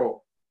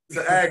Daryl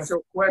to ask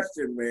your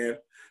question, man.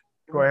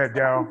 Go ahead,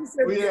 Daryl.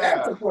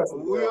 Yeah,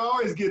 we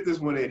always get this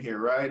one in here,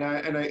 right?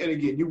 And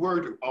again, you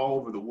worked all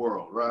over the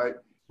world, right?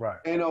 Right.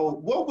 And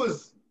what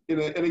was, and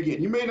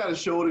again, you may not have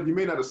showed it, you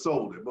may not have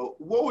sold it, but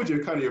what was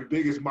your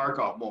biggest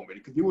mark-out moment?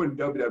 Because you were in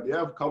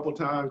WWF a couple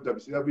times,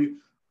 WCW.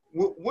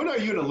 When are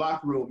you in the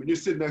locker room and you're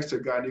sitting next to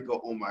a guy and you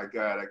go, oh my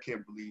God, I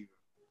can't believe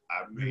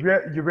I made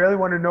it. You really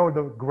want to know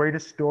the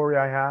greatest story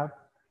I have?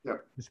 Yeah.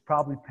 It's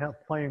probably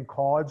playing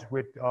cards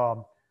with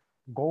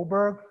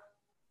Goldberg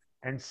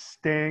and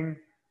Sting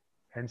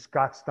and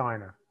Scott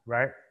Steiner,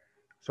 right?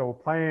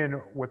 So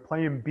we're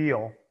playing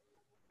Beal,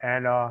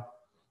 and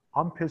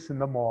I'm pissing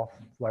them off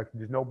like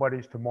there's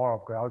nobody's tomorrow,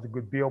 because I was a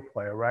good Beal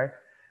player, right?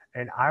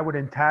 And I would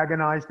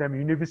antagonize them.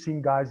 You never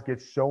seen guys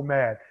get so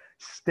mad.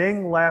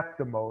 Sting laughed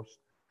the most,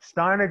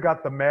 Steiner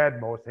got the mad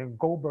most, and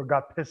Goldberg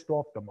got pissed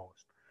off the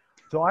most.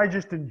 So I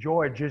just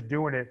enjoyed just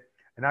doing it.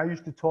 And I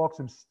used to talk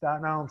some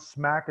Staten Island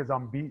smack as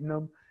I'm beating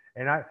them.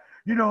 And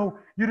you know,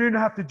 you didn't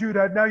have to do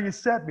that. Now you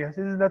set me. I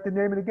said, isn't that the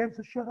name of the game?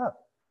 So shut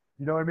up.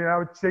 You know what I mean? I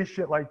would say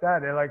shit like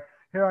that. And like,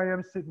 here I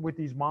am sitting with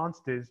these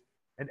monsters,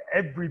 and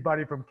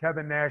everybody from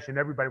Kevin Nash and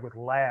everybody would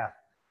laugh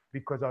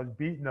because I was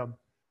beating them.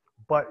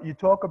 But you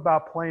talk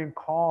about playing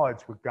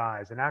cards with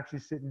guys and actually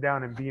sitting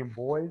down and being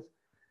boys.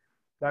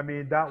 I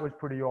mean, that was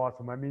pretty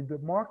awesome. I mean, the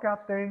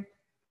markout thing,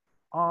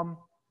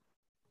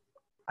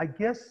 I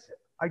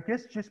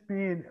guess just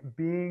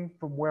being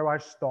from where I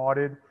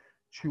started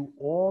to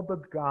all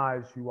the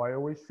guys who I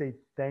always say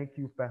thank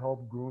you for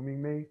help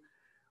grooming me,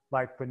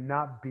 like for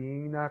not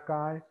being that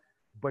guy,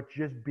 but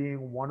just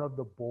being one of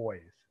the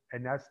boys.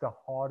 And that's the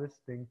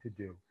hardest thing to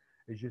do,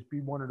 is just be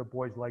one of the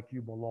boys like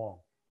you belong,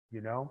 you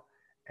know?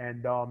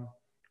 And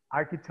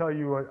I could tell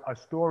you a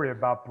story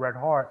about Bret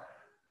Hart.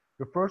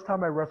 The first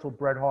time I wrestled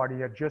Bret Hart,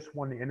 he had just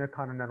won the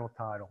Intercontinental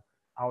title.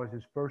 I was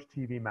his first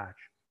TV match.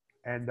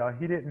 And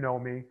he didn't know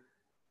me.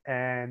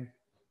 And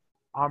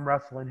I'm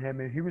wrestling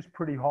him, and he was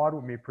pretty hard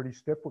with me, pretty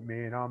stiff with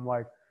me. And I'm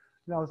like,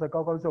 I was like,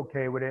 oh, I was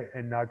okay with it.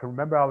 And I can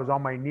remember I was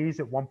on my knees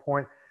at one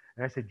point,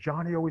 and I said,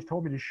 Johnny always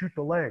told me to shoot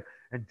the leg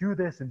and do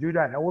this and do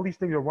that. And all these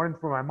things are running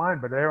through my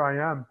mind, but there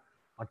I am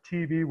on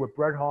TV with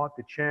Bret Hart,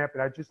 the champ,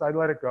 and I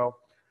let it go.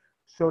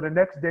 So the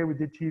next day we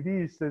did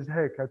TV. He says,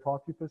 hey, can I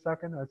talk to you for a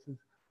second?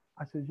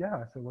 I said, yeah.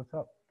 I said, what's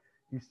up?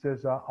 He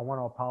says, I want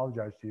to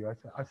apologize to you.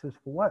 I says,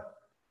 for what?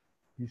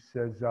 He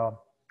says,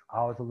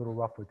 I was a little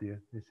rough with you.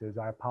 He says,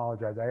 I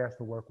apologize. I asked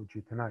to work with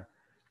you tonight.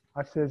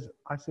 I says,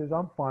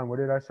 I'm fine with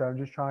it. I said, I'm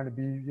just trying to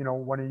be, you know,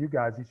 one of you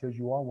guys. He says,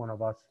 you are one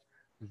of us.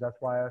 He says, that's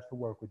why I asked to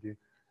work with you.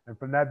 And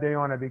from that day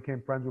on, I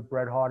became friends with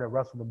Bret Hart. I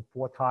wrestled him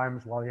 4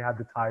 times while he had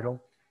the title.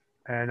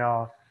 And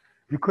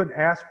you couldn't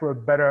ask for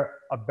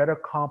a better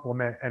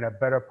compliment and a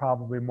better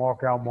probably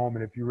mark out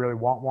moment if you really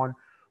want one.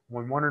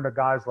 When one of the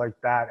guys like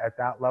that at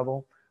that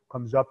level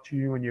comes up to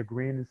you and you're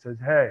green and says,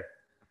 hey,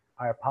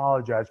 I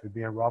apologize for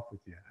being rough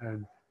with you.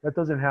 And that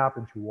doesn't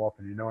happen too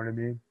often, you know what I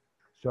mean?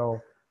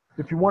 So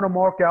if you want a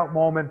mark out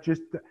moment,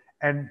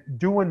 and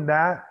doing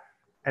that,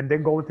 and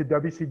then going to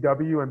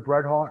WCW and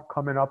Bret Hart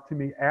coming up to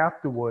me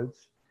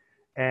afterwards,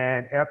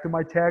 and after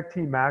my tag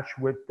team match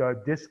with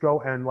Disco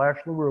and Lash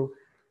LaRue,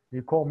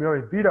 he called me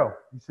over. Vito,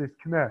 he says,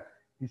 come here.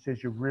 He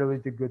says, you really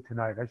did good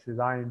tonight. I says,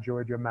 I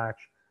enjoyed your match.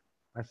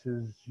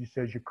 He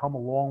says, you come a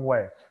long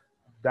way.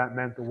 That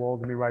meant the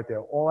world to me right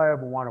there. All I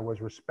ever wanted was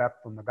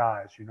respect from the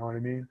guys. You know what I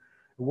mean?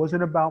 It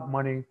wasn't about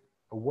money.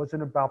 It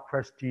wasn't about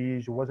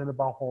prestige. It wasn't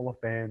about Hall of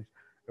Fames.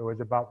 It was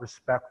about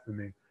respect for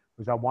me,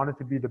 because I wanted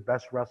to be the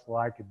best wrestler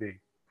I could be.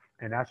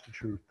 And that's the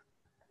truth.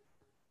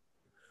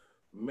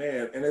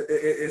 Man, and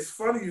it's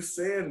funny you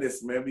saying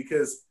this, man,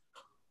 because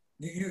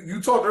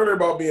you talked earlier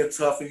about being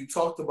tough, and you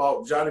talked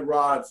about Johnny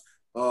Rodz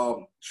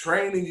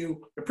training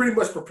you and pretty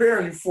much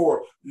preparing you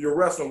for your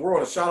wrestling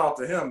world. And shout out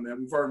to him, man.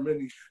 We've heard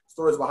many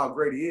stories about how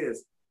great he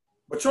is.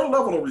 But your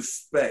level of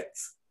respect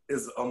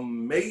is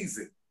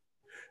amazing.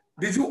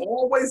 Did you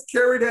always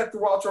carry that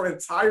throughout your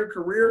entire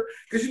career?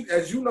 Because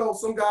as you know,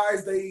 some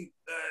guys, they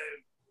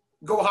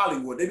go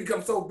Hollywood. They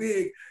become so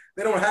big,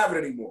 they don't have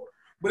it anymore.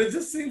 But it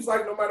just seems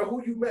like no matter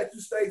who you met,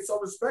 you stayed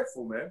so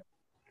respectful, man.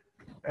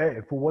 Hey,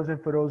 if it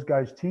wasn't for those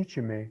guys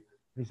teaching me,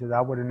 he said,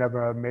 I would have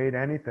never made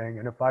anything.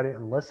 And if I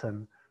didn't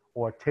listen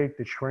or take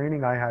the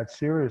training I had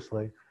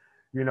seriously,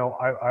 you know,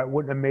 I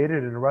wouldn't have made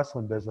it in the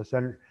wrestling business.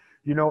 And,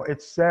 you know,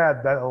 it's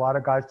sad that a lot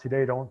of guys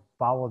today don't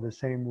follow the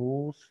same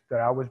rules that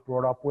I was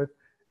brought up with,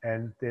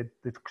 and the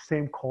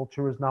same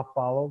culture is not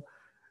followed.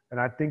 And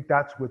I think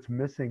that's what's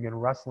missing in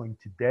wrestling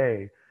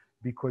today,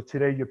 because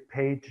today you're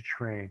paid to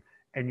train,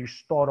 and you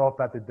start off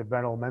at the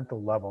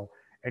developmental level,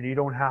 and you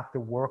don't have to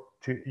work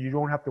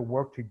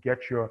to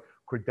get your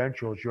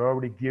credentials. You're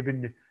already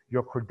given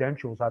your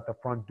credentials at the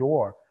front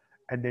door,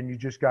 and then you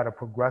just got to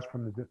progress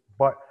from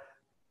but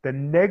the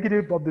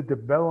negative of the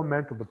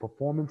development of the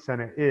Performance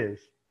Center is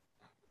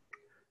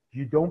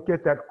you don't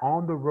get that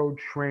on the road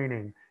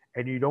training,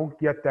 and you don't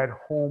get that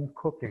home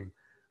cooking.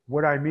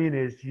 What I mean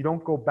is you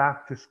don't go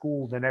back to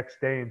school the next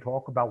day and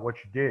talk about what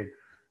you did.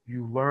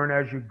 You learn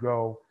as you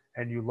go,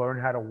 and you learn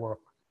how to work.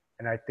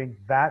 And I think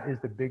that is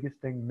the biggest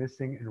thing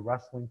missing in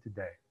wrestling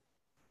today.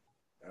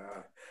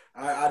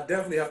 I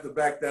definitely have to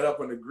back that up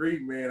and agree,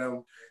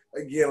 man.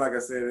 Again, like I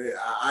said,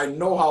 I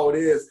know how it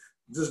is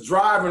just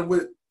driving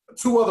with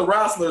two other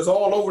wrestlers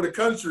all over the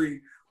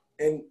country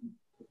and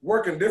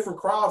working different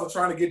crowds and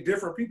trying to get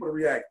different people to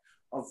react.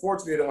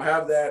 Unfortunately, they don't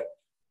have that.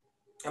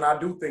 And I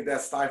do think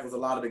that stifles a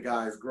lot of the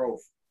guys'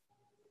 growth.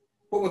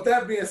 But with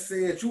that being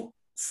said, you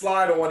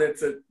slide on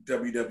into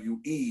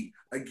WWE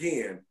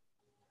again.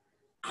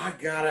 I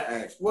gotta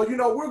ask. Well, you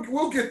know,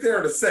 we'll get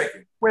there in a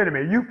second. Wait a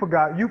minute. You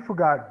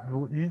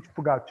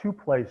forgot two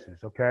places,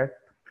 okay?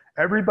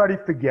 Everybody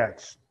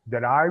forgets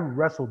that I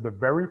wrestled the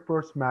very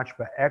first match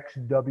for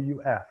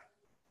XWF.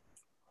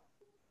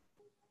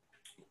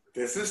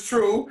 This is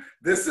true.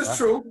 This is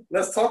true.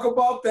 Let's talk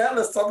about that.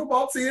 Let's talk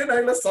about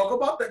TNA. Let's talk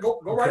about that. Go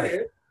right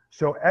ahead.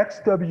 So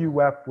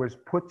XWF was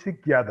put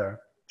together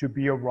to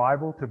be a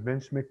rival to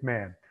Vince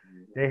McMahon.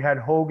 They had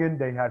Hogan,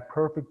 they had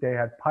Perfect, they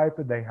had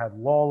Piper, they had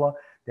Lawler,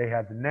 they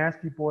had the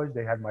Nasty Boys,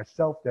 they had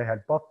myself, they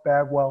had Buck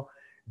Bagwell.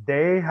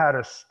 They had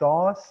a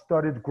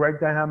star-studded Greg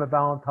the Hammer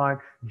Valentine,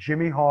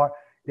 Jimmy Hart.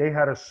 They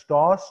had a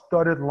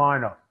star-studded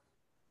lineup.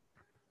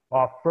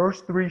 Our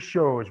first three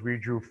shows, we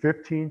drew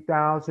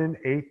 15,000,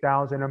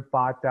 8,000, and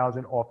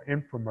 5,000 off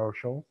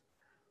infomercials.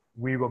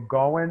 We were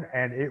going,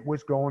 and it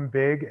was going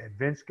big.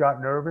 Vince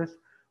got nervous.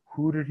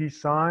 Who did he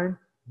sign?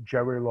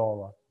 Jerry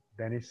Lawler.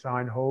 Then he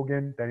signed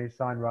Hogan. Then he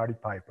signed Roddy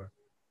Piper.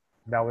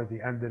 That was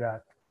the end of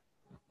that.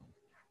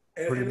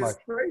 And it's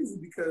crazy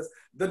because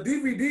the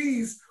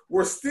DVDs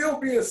were still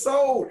being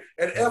sold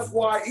at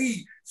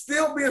FYE,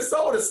 still being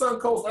sold at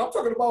Suncoast. I'm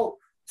talking about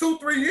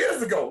 2-3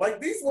 years ago. Like,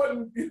 these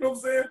wasn't, you know what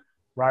I'm saying?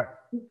 Right.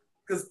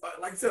 Because,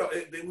 like I said,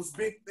 it was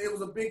big. It was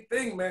a big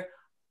thing, man.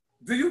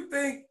 Do you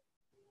think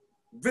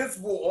Vince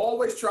will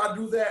always try to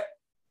do that?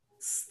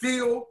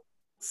 Still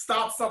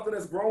stop something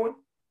that's growing?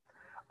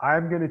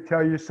 I'm going to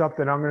tell you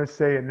something. I'm going to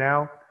say it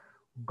now.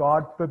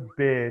 God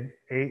forbid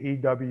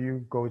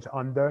AEW goes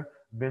under.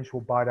 Vince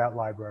will buy that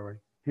library.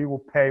 He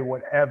will pay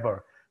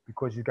whatever,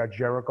 because he's got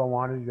Jericho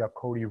on it. He's got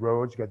Cody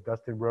Rhodes. He's got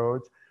Dustin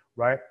Rhodes,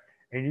 right?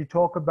 And you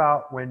talk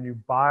about when you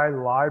buy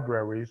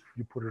libraries,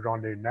 you put it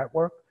on their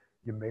network,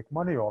 you make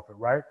money off it,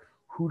 right?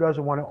 Who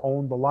doesn't want to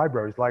own the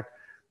libraries? Like,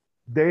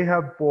 they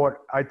have bought,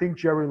 I think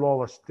Jerry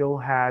Lawler still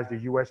has the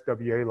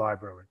USWA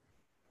library.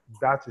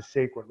 That's a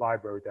sacred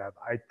library to have.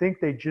 I think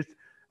they just,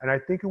 and I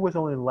think it was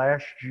only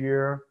last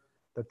year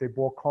that they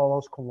bought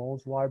Carlos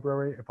Colon's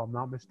library, if I'm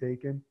not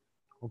mistaken.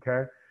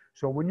 Okay.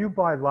 So when you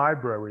buy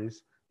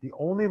libraries, the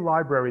only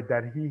library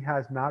that he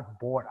has not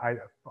bought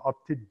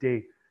up to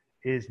date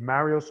is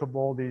Mario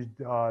Savoldi's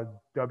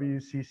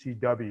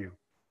WCCW.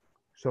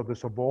 So the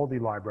Savoldi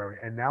library.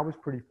 And that was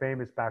pretty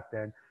famous back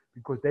then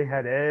because they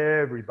had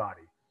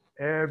everybody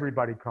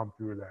come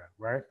through there,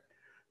 right?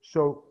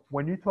 So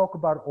when you talk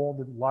about all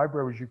the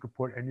libraries you could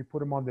put, and you put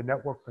them on the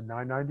network for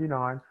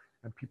 $9.99,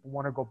 and people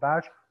want to go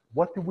back,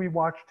 what do we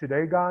watch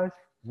today, guys?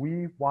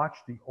 We watch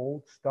the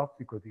old stuff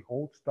because the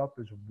old stuff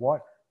is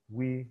what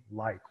we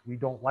like. We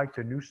don't like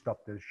the new stuff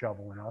that's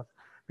shoveling us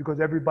because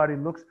everybody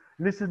looks,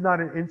 and this is not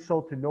an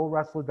insult to no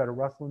wrestlers that are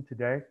wrestling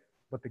today,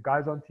 but the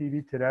guys on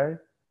TV today,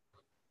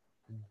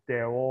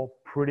 they're all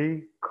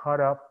pretty cut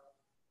up,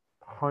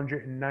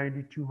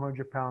 190,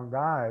 200-pound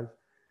guys.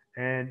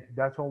 And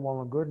that's all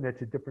well and good. And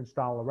it's a different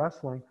style of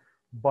wrestling,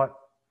 but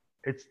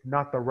it's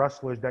not the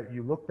wrestlers that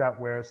you looked at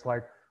where it's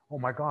like, oh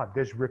my God,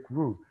 there's Rick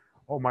Rude.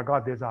 Oh my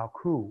God, there's our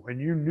crew. And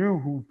you knew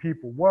who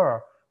people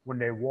were when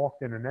they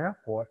walked in an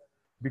airport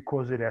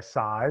because of their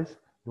size,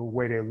 the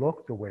way they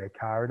looked, the way they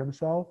carried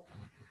themselves.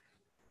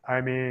 I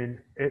mean,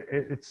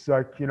 it's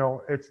like, you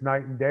know, it's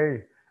night and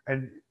day.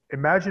 And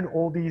imagine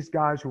all these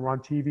guys who are on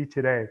TV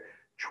today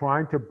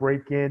trying to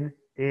break in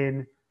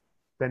the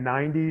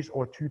 90s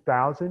or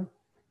 2000.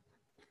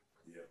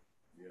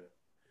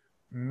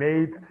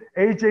 Made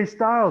AJ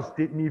Styles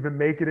didn't even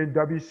make it in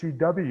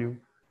WCW,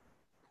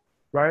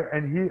 right?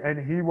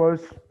 And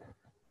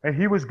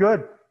he was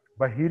good,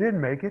 but he didn't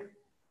make it.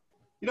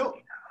 You know,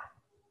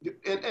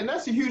 and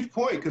that's a huge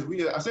point because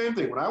same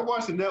thing. When I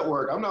watch the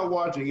network, I'm not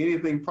watching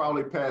anything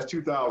probably past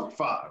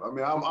 2005. I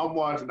mean, I'm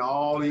watching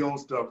all the old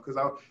stuff because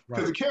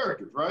the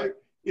characters, right?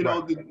 You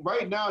know,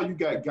 right now you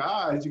got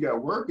guys, you got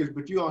workers,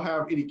 but you don't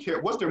have any care.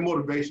 What's their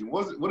motivation?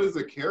 What is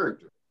the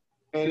character?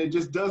 And it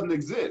just doesn't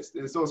exist.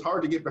 And so it's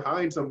hard to get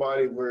behind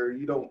somebody where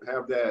you don't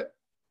have that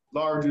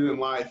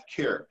larger-than-life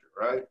character,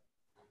 right?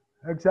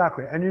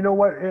 Exactly. And you know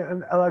what?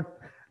 Like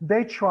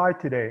they tried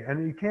today,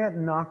 and you can't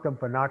knock them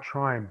for not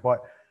trying. But,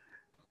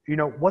 you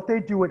know, what they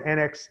do at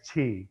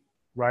NXT,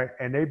 right,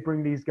 and they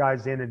bring these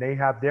guys in, and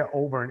they're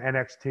over in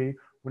NXT.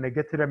 When they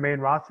get to their main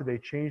roster, they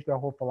change their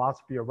whole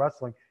philosophy of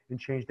wrestling and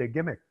change their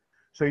gimmick.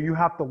 So you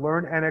have to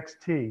learn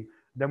NXT.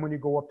 Then when you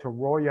go up to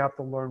Raw, you have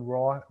to learn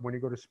Raw. When you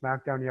go to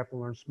SmackDown, you have to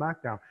learn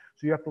SmackDown.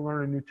 So you have to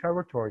learn a new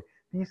territory.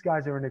 These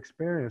guys are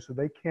inexperienced, so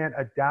they can't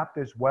adapt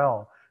as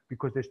well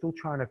because they're still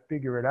trying to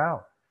figure it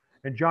out.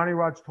 And Johnny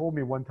Rodz told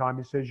me one time,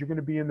 he says, you're going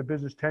to be in the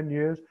business 10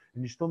 years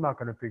and you're still not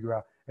going to figure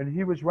out. And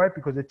he was right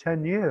because at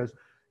 10 years,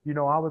 you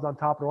know, I was on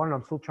top of the run and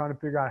I'm still trying to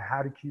figure out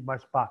how to keep my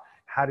spot,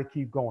 how to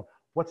keep going.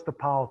 What's the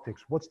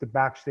politics? What's the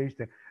backstage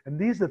thing? And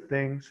these are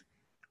things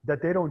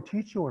that they don't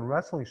teach you in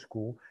wrestling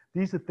school.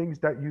 These are things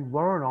that you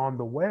learn on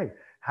the way.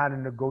 How to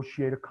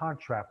negotiate a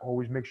contract.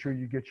 Always make sure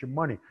you get your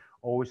money.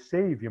 Always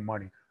save your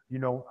money.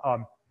 You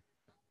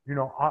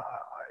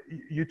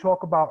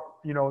talk about,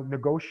 you know,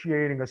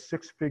 negotiating a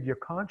 6-figure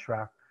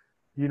contract.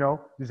 You know,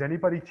 does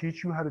anybody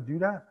teach you how to do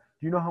that?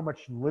 Do you know how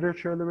much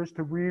literature there is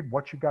to read?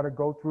 What you got to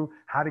go through?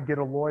 How to get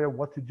a lawyer?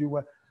 What to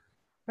do?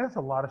 There's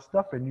a lot of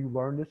stuff, and you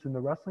learn this in the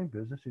wrestling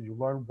business, and you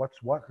learn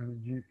what's what,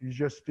 and you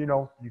just, you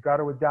know, you got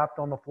to adapt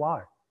on the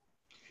fly.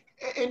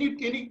 And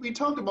we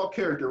talked about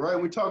character,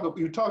 right? You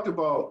talked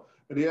about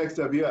the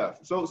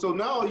XWF. So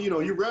now, you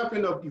know, you wrapped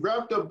up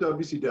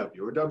WCW,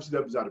 or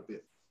WCW's out of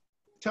business.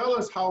 Tell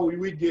us how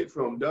we get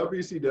from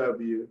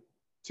WCW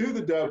to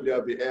the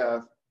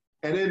WWF,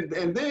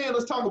 and then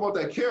let's talk about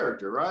that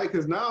character, right?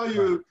 Because now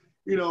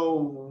you know,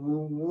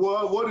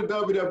 what are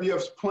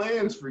WWF's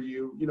plans for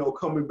you, you know,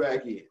 coming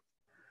back in?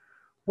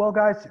 Well,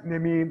 guys, I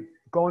mean,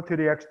 going to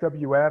the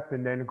XWF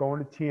and then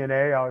going to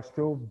TNA, I was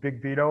still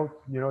Big Vito,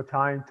 you know,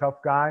 Italian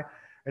tough guy.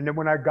 And then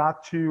when I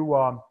got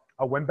to,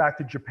 I went back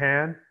to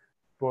Japan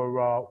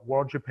for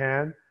World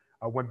Japan.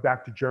 I went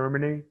back to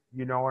Germany,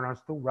 you know, and I was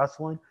still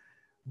wrestling.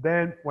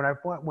 Then when I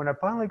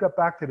finally got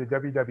back to the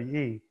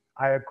WWE,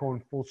 I had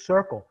gone full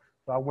circle.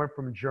 So I went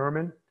from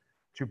German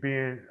to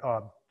being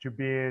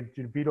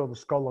Vito the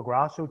Skull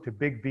Grasso to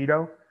Big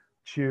Vito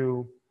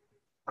to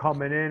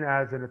coming in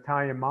as an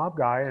Italian mob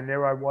guy. And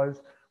there I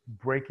was,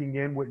 breaking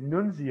in with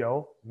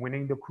Nunzio,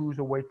 winning the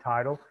Cruiserweight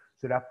title.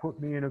 So that put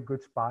me in a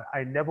good spot.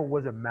 I never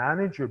was a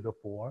manager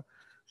before.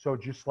 So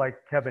just like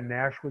Kevin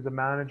Nash was a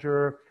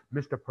manager,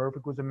 Mr.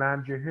 Perfect was a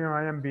manager, here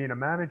I am being a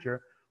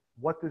manager.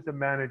 What does a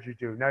manager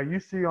do? Now you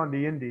see on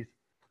the indies,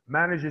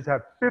 managers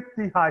have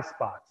 50 high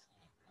spots.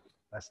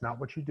 That's not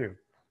what you do.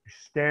 You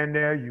stand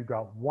there, you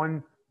got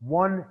one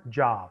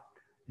job.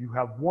 You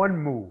have one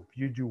move.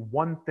 You do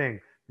one thing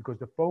because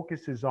the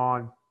focus is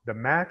on the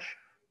match.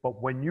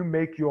 But when you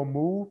make your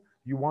move,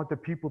 you want the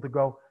people to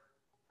go,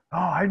 oh,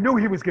 I knew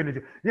he was going to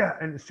do. Yeah,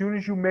 and as soon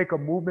as you make a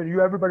movement,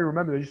 everybody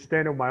remember, they just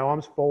stand there with my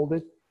arms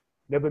folded,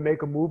 never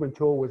make a move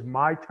until it was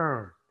my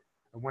turn.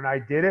 And when I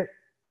did it,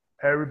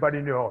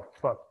 everybody knew, oh,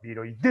 fuck,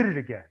 Vito, you did it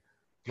again,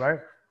 right?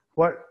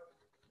 But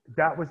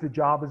that was the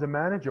job as a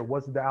manager,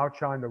 wasn't to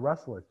outshine the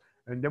wrestlers.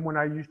 And then when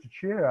I used to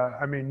cheer,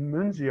 I mean,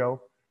 Nunzio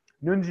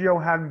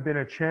hadn't been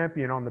a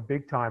champion on the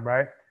big time,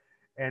 right?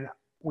 And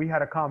we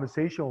had a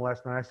conversation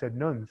last night. I said,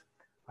 Nuns,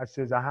 I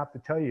says, I have to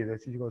tell you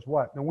this. He goes,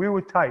 what? And we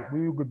were tight.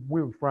 We were good.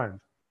 We were friends.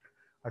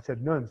 I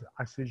said, Nuns,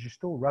 I says, you're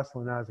still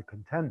wrestling as a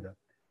contender.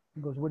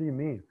 He goes, what do you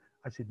mean?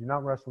 I said, you're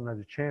not wrestling as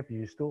a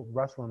champion. You're still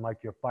wrestling like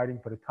you're fighting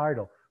for the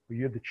title, but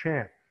you're the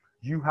champ.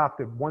 You have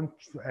to,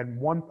 at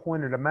one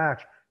point of the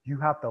match, you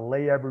have to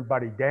lay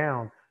everybody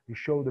down. You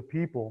show the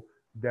people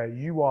that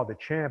you are the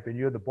champ and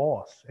you're the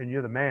boss and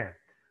you're the man.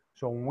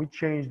 So when we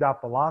changed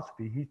that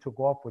philosophy, he took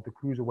off with the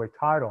cruiserweight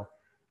title,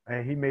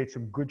 and he made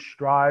some good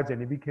strides,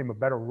 and he became a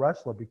better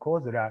wrestler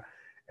because of that.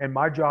 And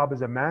my job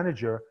as a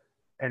manager,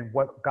 and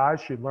what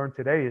guys should learn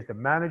today, is the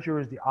manager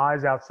is the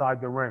eyes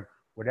outside the ring.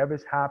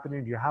 Whatever's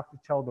happening, you have to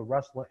tell the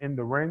wrestler in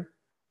the ring.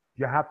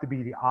 You have to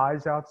be the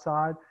eyes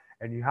outside,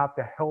 and you have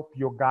to help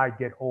your guy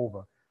get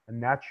over.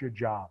 And that's your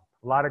job.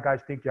 A lot of guys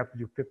think you have to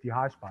do 50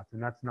 high spots,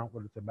 and that's not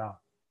what it's about.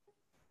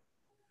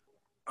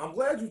 I'm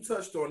glad you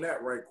touched on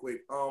that right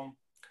quick.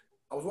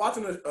 I was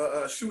watching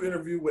a shoot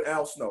interview with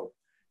Al Snow,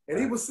 and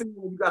he was saying,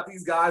 you got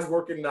these guys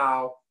working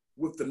now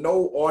with the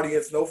no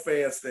audience, no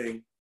fans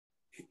thing.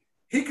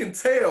 He can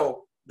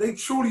tell they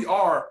truly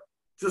are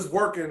just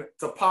working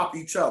to pop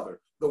each other,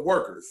 the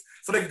workers.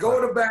 So they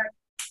go in the back,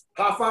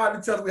 high-five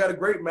each other. We had a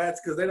great match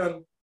because they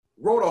done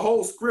wrote a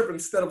whole script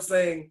instead of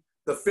saying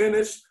the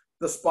finish,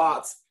 the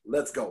spots,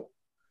 let's go.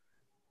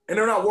 And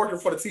they're not working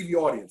for the TV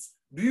audience.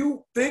 Do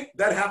you think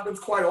that happens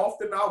quite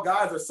often now?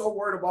 Guys are so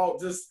worried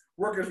about just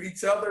working for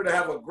each other to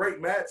have a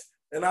great match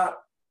and not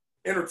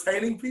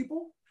entertaining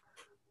people?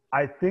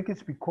 I think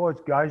it's because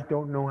guys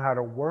don't know how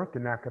to work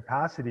in that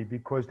capacity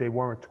because they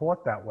weren't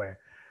taught that way.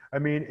 I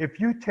mean, if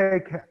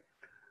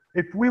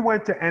we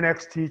went to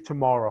NXT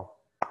tomorrow,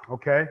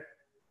 okay?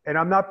 And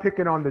I'm not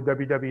picking on the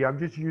WWE, I'm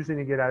just using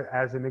it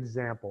as an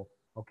example,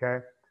 okay?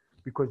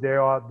 Because they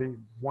are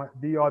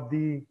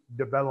the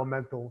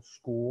developmental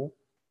school.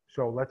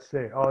 So let's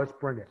say, let's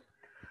bring it.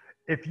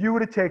 If you were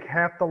to take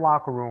half the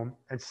locker room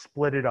and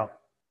split it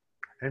up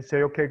and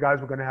say, okay, guys,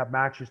 we're going to have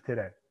matches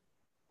today.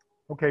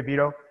 Okay,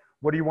 Vito,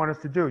 what do you want us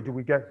to do?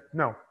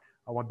 No,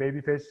 I want baby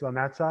faces on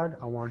that side.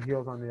 I want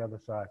heels on the other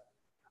side.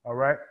 All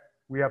right.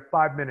 We have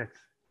 5 minutes.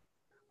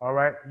 All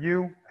right.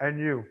 You and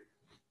you.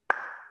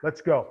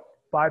 Let's go.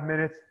 5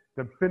 minutes.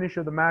 The finish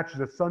of the match is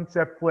a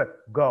sunset flip.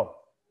 Go.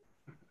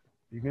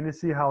 You're going to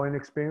see how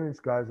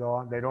inexperienced guys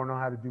are. They don't know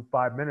how to do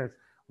 5 minutes,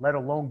 let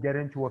alone get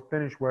into a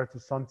finish where it's a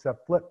sunset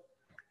flip.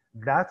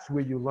 That's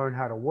where you learn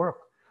how to work.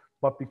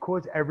 But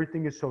because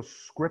everything is so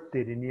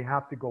scripted and you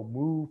have to go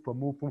move for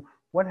move,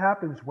 what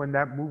happens when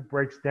that move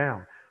breaks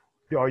down?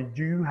 Do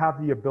you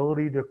have the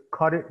ability to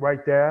cut it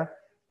right there,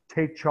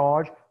 take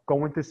charge,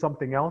 go into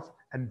something else,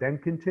 and then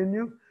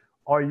continue?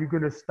 Or are you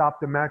going to stop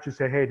the match and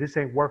say, hey, this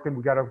ain't working,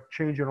 we got to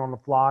change it on the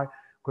fly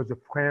because the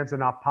plans are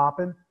not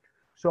popping?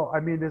 So, I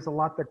mean, there's a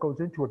lot that goes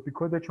into it.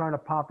 Because they're trying to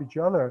pop each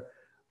other,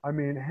 I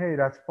mean, hey,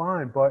 that's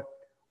fine. But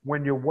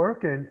when you're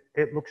working,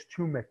 it looks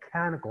too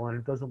mechanical and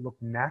it doesn't look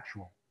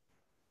natural.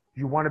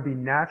 You want to be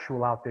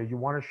natural out there. You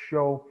want to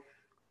show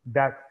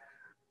that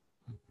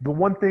the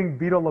one thing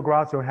Vito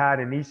LaGrasso had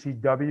in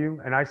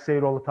ECW, and I say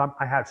it all the time,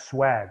 I had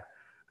swag.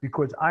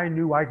 Because I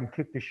knew I could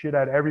kick the shit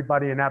out of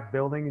everybody in that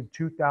building in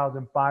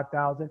 2,000,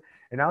 5,000,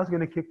 and I was going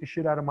to kick the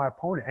shit out of my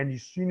opponent. And you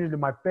seen it in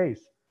my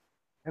face.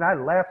 And I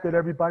laughed at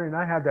everybody, and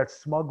I had that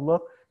smug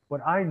look,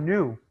 but I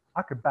knew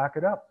I could back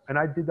it up. And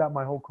I did that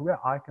my whole career.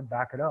 I can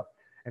back it up.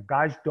 And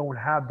guys don't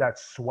have that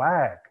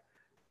swag.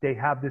 They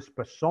have this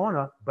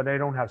persona, but they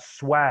don't have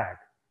swag.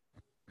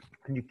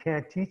 And you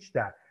can't teach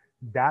that.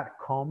 That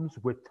comes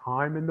with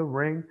time in the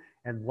ring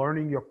and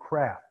learning your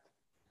craft.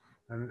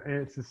 And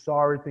it's a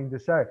sorry thing to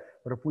say,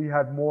 but if we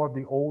had more of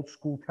the old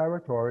school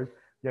territories,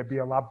 there'd be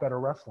a lot better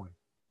wrestling.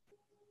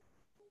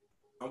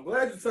 I'm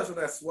glad you touched on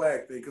that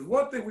swag thing, because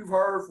one thing we've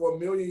heard for a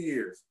million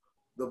years,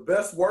 the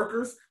best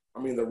workers, I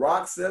mean, The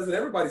Rock says it,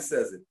 everybody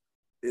says it,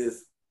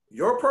 is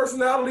your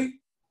personality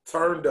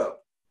turned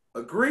up.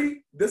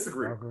 Agree,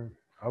 disagree?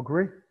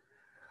 Agree.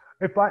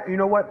 You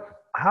know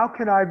what? How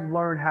can I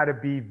learn how to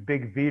be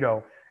Big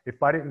Vito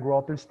if I didn't grow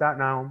up in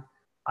Staten Island?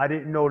 I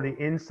didn't know the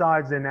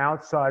insides and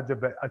outsides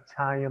of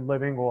Italian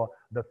living or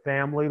the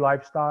family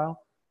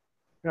lifestyle.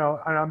 You know,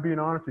 and I'm being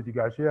honest with you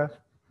guys. Yeah,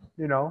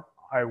 you know,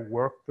 I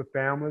work for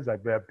families.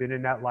 I've been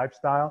in that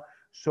lifestyle.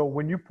 So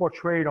when you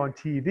portrayed on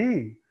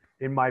TV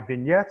in my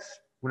vignettes,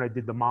 when I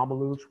did the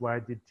Mamalukes, when I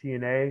did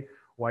TNA,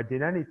 or I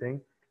did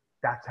anything,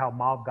 that's how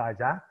mob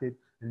guys acted,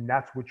 and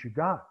that's what you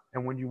got.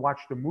 And when you watch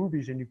the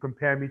movies and you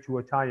compare me to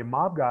Italian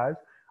mob guys,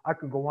 I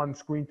can go on the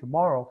screen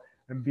tomorrow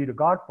and be the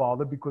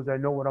Godfather because I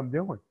know what I'm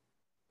doing,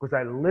 because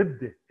I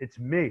lived it. It's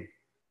me.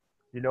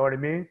 You know what I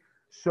mean?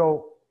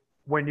 So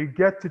when you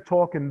get to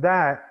talking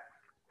that,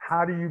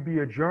 how do you be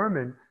a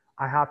German?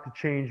 I have to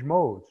change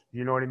modes.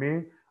 You know what I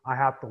mean? I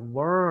have to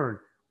learn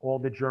all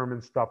the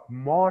German stuff,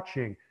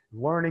 marching,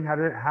 learning how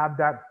to have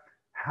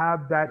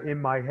that in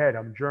my head.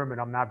 I'm German.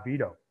 I'm not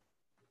Vito.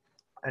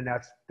 And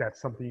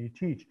that's something you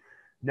teach.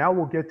 Now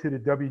we'll get to the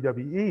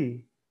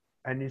WWE,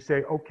 and you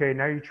say, okay,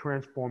 now you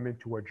transform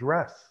into a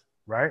dress,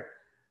 right?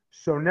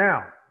 So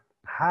now,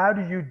 how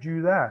do you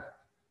do that?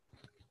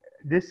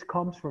 This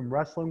comes from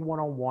Wrestling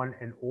 101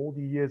 and all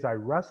the years I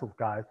wrestled,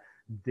 guys.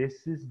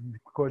 This is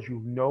because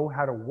you know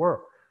how to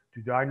work.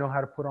 Did I know how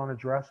to put on a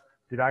dress?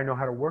 Did I know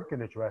how to work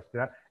in a dress?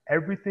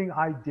 Everything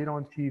I did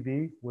on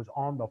TV was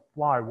on the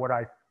fly, what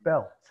I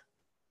felt.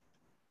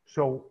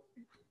 So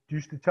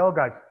used to tell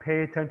guys,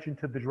 pay attention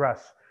to the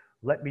dress.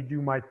 Let me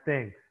do my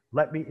thing.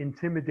 Let me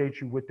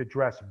intimidate you with the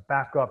dress.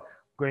 Back up.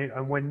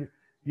 And when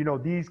you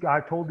know, I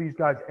told these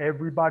guys,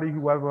 everybody,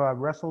 whoever I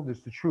wrestled,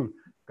 is the truth.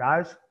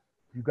 Guys,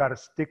 you got to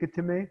stick it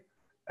to me,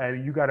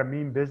 and you got to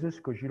mean business,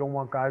 because you don't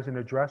want guys in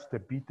a dress to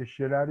beat the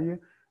shit out of you.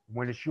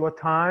 When it's your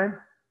time,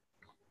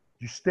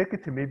 you stick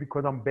it to me,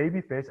 because I'm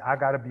babyface. I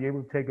got to be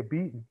able to take a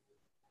beating,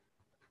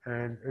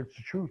 and it's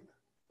the truth.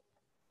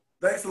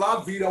 Thanks a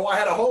lot, Vito. I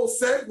had a whole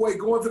segue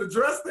going to the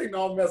dress thing.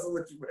 No, I'm messing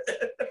with you,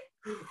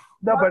 man.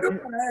 No, but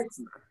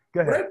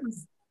go ahead.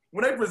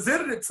 When they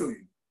presented it to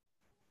you,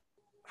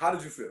 how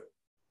did you feel?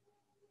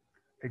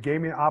 It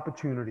gave me an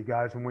opportunity,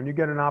 guys. And when you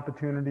get an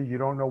opportunity, you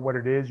don't know what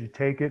it is. You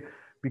take it,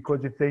 because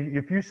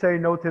if you say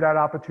no to that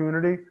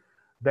opportunity,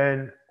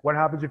 then what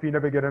happens if you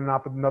never get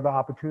another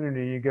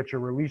opportunity and you get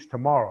your release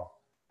tomorrow?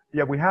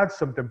 Yeah, we had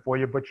something for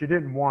you, but you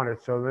didn't want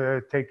it,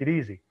 so take it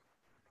easy.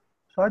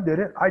 So I did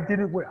it.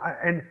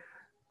 And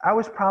I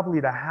was probably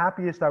the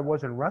happiest I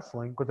was in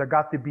wrestling, because I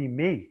got to be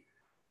me.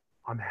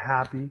 I'm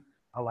happy.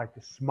 I like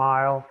to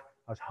smile.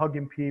 I was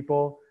hugging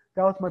people.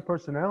 That was my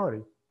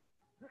personality.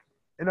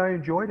 And I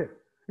enjoyed it.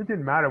 It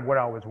didn't matter what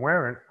I was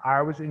wearing.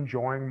 I was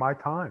enjoying my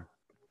time.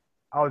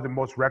 I was the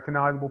most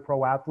recognizable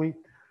pro athlete.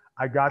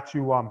 I got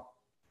to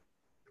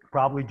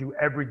probably do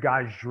every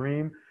guy's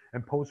dream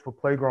and post for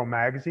Playgirl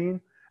magazine.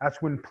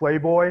 That's when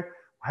Playboy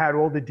had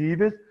all the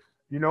divas,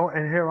 you know,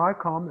 and here I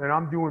come and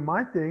I'm doing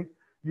my thing.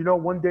 You know,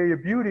 one day you're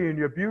beauty and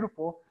you're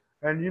beautiful.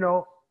 And, you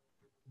know,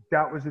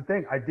 that was the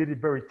thing. I did it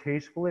very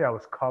tastefully. I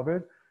was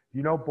covered,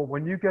 you know, but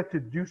when you get to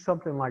do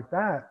something like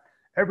that,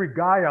 every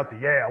guy out there,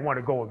 yeah, I want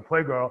to go and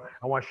Playgirl.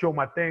 I want to show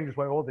my things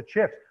with all the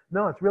chicks.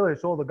 No,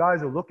 it's all the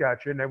guys who look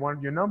at you and they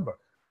want your number.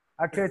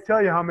 I can't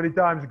tell you how many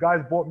times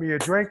guys bought me a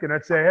drink and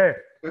I'd say,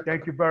 hey,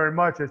 thank you very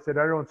much. I said,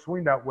 I don't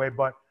swing that way,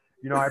 but,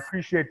 you know, I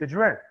appreciate the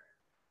drink.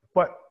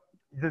 But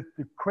the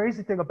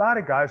crazy thing about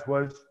it, guys,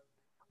 was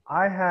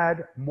I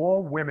had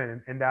more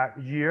women in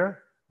that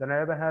year than I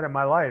ever had in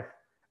my life.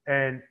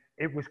 And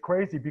it was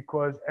crazy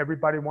because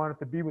everybody wanted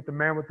to be with the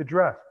man with the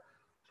dress.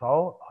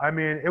 So, I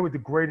mean, it was the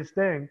greatest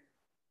thing.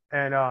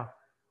 And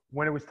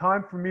when it was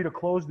time for me to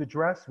close the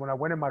dress, when I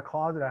went in my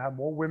closet, I had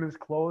more women's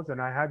clothes than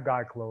I had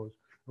guy clothes.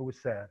 It was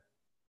sad.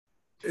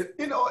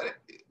 You know,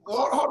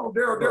 hold on,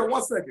 Daryl,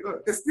 1 second.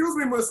 Excuse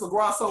me, Mr.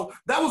 Grasso.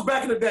 That was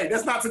back in the day.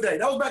 That's not today.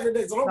 That was back in the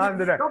day. So don't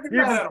get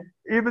mad at him.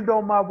 Even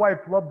though my wife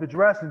loved the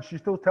dress and she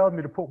still tells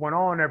me to put one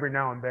on every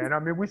now and then. I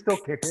mean, we still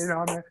kick it, you know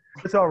what I mean?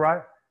 It's all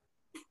right.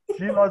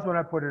 She loves when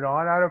I put it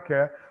on. I don't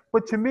care.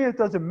 But to me, it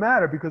doesn't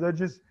matter because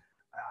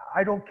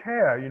I don't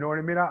care. You know what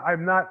I mean?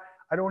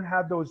 I don't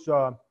have those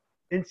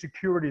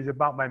insecurities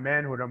about my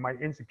manhood or my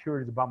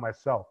insecurities about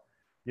myself.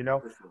 You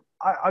know,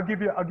 I'll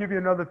give you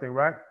another thing,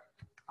 right?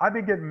 I've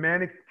been getting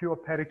manicure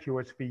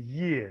pedicures for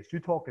years.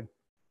 You're talking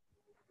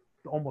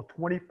almost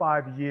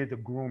 25 years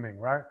of grooming,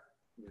 right?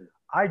 Yeah.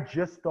 I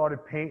just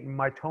started painting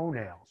my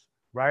toenails,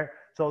 right?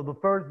 So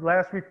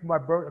last week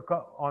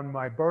on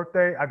my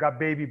birthday, I got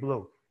baby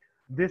blue.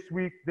 This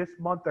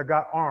month, I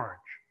got orange,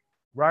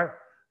 right?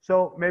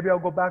 So maybe I'll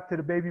go back to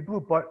the baby blue.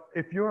 But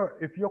if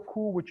you're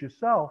cool with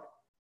yourself,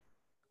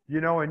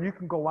 you know, and you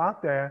can go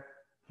out there,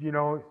 you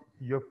know,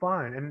 you're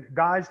fine. And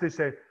guys, they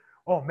say,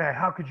 oh man,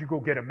 how could you go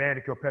get a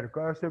manicure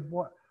pedicure? I said,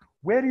 what?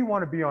 Where do you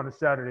want to be on a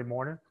Saturday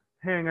morning?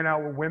 Hanging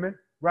out with women,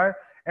 right?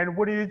 And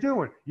what are you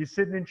doing? You're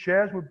sitting in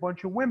chairs with a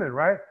bunch of women,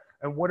 right?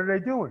 And what are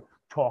they doing?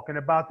 Talking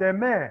about their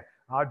man.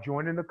 I'll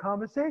join in the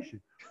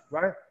conversation,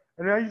 right?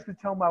 And I used to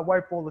tell my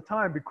wife all the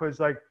time because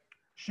like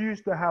she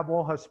used to have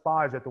all her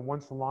spies at the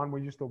one salon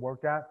we used to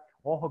work at.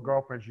 All her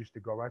girlfriends used to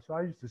go, right? So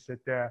I used to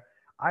sit there.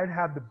 I'd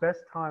have the best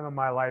time of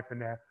my life in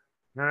there.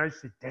 And I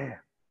used to say, damn.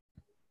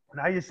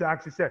 And I used to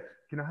actually say,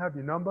 can I have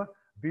your number?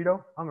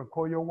 Vito, I'm going to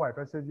call your wife.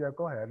 I said, yeah,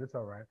 go ahead. It's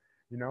all right.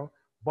 You know,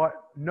 but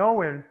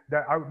knowing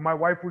that my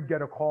wife would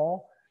get a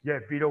call. Yeah,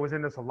 Vito was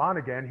in the salon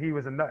again. He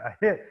was a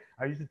hit.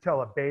 I used to tell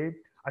her, babe,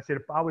 I said,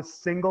 if I was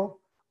single,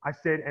 I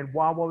said, and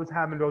while I was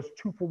having those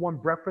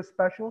 2-for-1 breakfast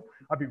specials,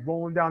 I'd be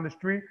rolling down the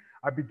street.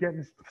 I'd be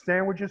getting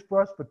sandwiches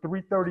for us for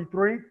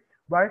 $3.33,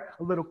 right?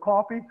 A little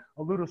coffee,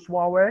 a little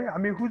soiree. I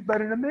mean, who's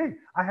better than me?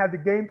 I had the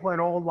game plan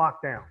all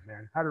locked down,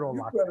 man. Had it all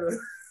locked down.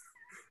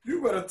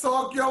 You better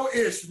talk your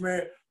ish,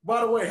 man.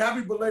 By the way,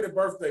 happy belated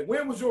birthday.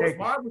 When was yours?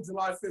 Mine was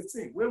July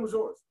 15th. When was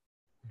yours?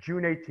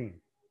 June 18th.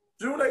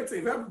 June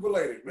 18th. Happy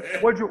belated,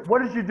 man.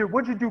 What did you do?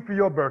 What'd you do for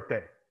your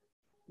birthday?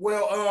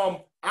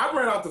 Well, I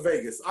ran out to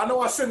Vegas. I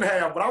know I shouldn't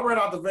have, but I ran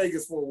out to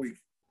Vegas for a week.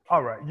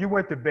 All right, you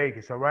went to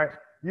Vegas, all right.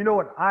 You know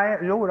what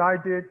I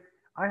did?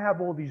 I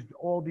have all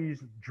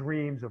these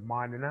dreams of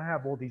mine, and I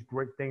have all these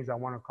great things I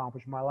want to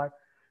accomplish in my life.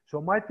 So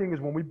my thing is,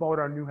 when we bought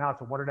our new house,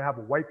 I wanted to have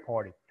a white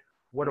party.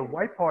 What a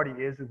white party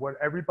is what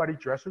everybody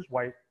dresses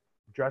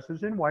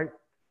in white.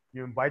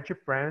 You invite your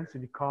friends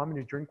and you come and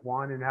you drink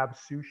wine and have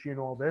sushi and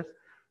all this.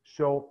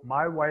 So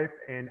my wife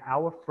and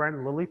our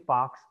friend Lily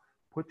Fox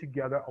put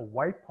together a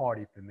white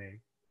party for me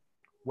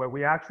where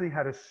we actually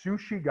had a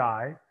sushi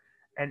guy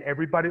and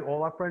everybody,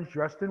 all our friends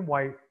dressed in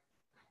white.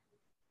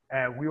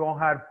 And we all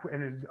had,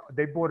 and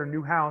they bought a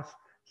new house.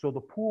 So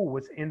the pool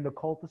was in the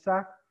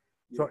cul-de-sac.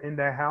 So in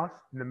their house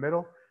in the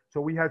middle. So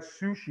we had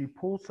sushi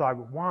poolside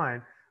with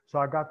wine. So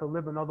I got to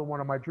live another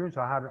one of my dreams.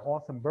 I had an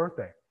awesome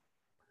birthday.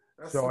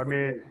 That's So, I super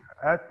mean,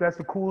 cool. that's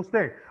the coolest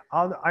thing.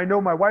 I know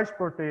my wife's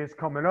birthday is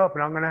coming up,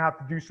 and I'm going to have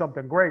to do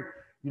something great.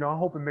 You know, I'm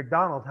hoping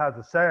McDonald's has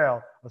a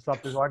sale or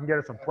something so I can get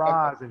her some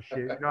fries and shit.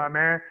 You know what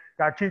I mean?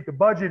 Got to keep the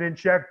budget in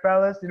check,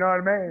 fellas. You know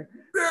what I mean?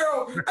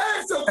 Daryl,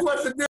 ask your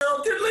question,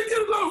 Daryl. Get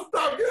a little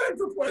stop. Ask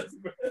your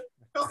question, man.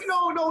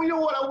 No, you know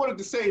what I wanted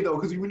to say though,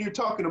 because when you're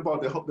talking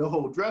about the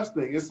whole dress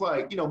thing, it's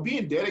like, you know,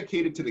 being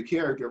dedicated to the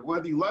character,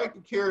 whether you like the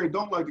character,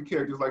 don't like the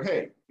character, it's like,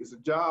 hey, it's a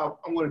job.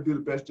 I'm going to do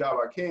the best job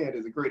I can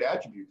is a great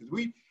attribute.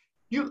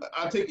 Because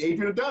I take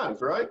Adrian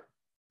Adonis, right?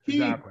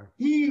 Exactly.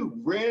 He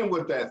ran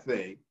with that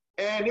thing,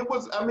 and it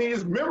was, I mean,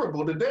 it's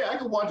memorable today. I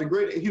can watch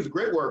he was a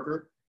great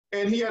worker,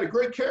 and he had a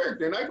great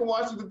character, and I can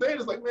watch it today. And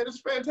it's like, man,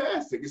 it's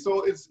fantastic.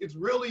 So it's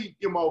really,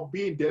 you know,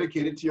 being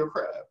dedicated to your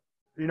craft.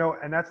 You know,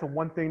 and that's the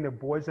one thing the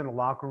boys in the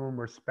locker room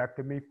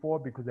respected me for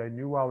because they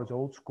knew I was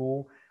old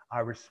school. I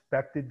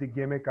respected the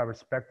gimmick. I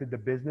respected the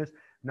business.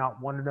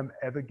 Not one of them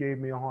ever gave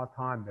me a hard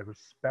time. They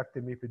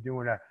respected me for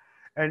doing that.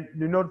 And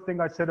you know the thing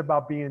I said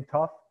about being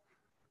tough?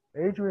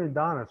 Adrian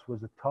Adonis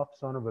was a tough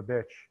son of a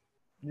bitch.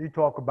 You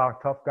talk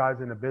about tough guys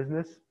in the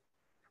business,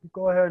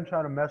 go ahead and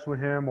try to mess with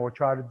him or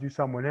try to do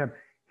something with him.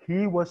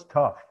 He was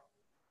tough.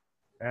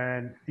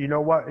 And you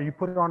know what? You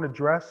put it on a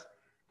dress,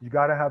 you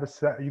gotta have a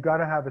set. You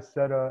gotta have a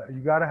set.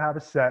 You gotta have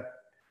a set,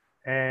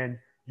 and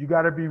you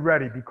gotta be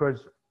ready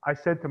because I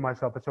said to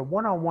myself, I said,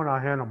 one-on-one, I'll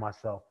handle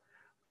myself.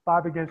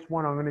 5 against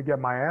 1, I'm gonna get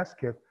my ass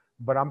kicked,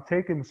 but I'm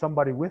taking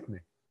somebody with me,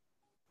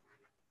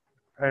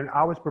 and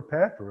I was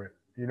prepared for it.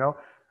 You know,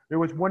 there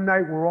was one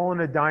night we're all in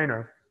a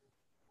diner.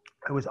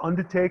 It was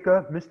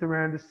Undertaker, Mr.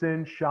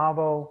 Anderson,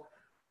 Chavo,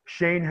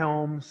 Shane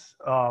Helms,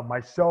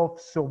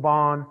 myself,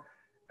 Sylvan,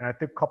 and I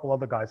think a couple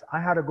other guys.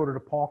 I had to go to the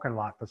parking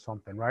lot for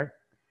something, right?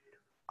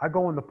 I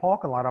go in the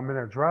parking lot, I'm in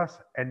a dress,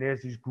 and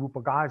there's these group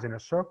of guys in a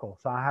circle.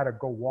 So I had to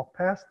go walk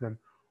past them.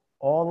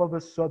 All of a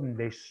sudden,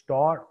 they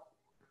start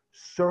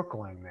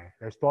circling me.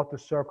 They start to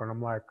circle, and I'm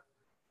like,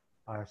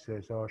 I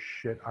says, oh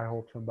shit, I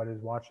hope somebody's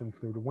watching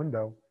through the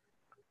window,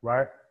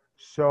 right?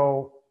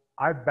 So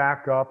I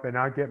back up, and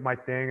I get my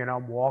thing, and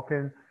I'm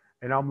walking,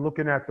 and I'm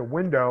looking at the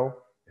window,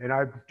 and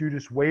I do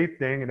this wave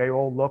thing, and they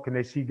all look, and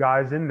they see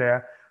guys in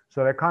there.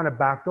 So they kind of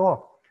backed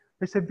off.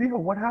 They said, Vito,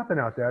 what happened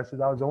out there? I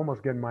said, I was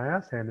almost getting my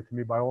ass handed to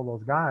me by all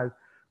those guys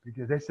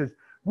because they said,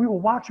 we were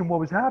watching what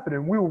was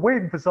happening. We were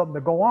waiting for something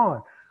to go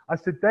on. I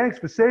said, thanks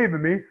for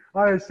saving me.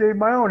 I saved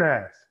my own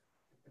ass.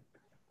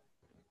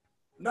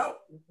 Now,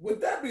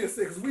 with that being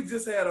said, because we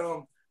just had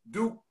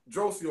Duke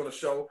Drosy on the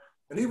show,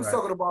 and he was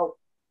talking about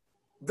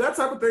that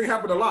type of thing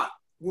happened a lot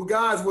where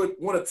guys would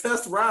want to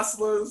test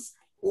wrestlers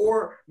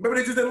or maybe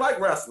they just didn't like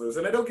wrestlers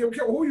and they don't care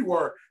who you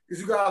were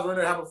because you guys were in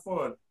there having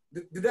fun.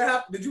 Did that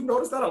happen? Did you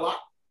notice that a lot?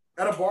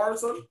 At a bar or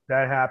something?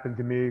 That happened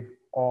to me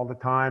all the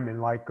time.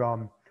 And like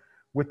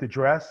with the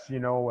dress, you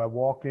know, I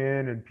walk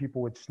in and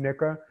people would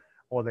snicker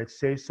or they'd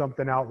say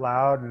something out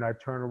loud and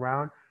I'd turn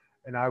around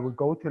and I would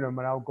go to them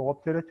and I would go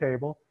up to the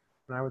table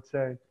and I would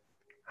say,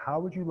 how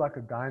would you like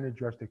a guy in a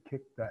dress to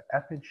kick the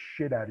effing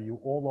shit out of you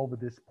all over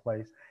this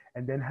place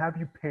and then have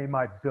you pay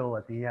my bill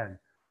at the end?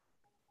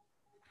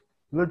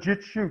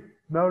 Legit shoot.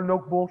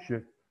 No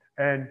bullshit.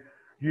 And,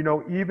 you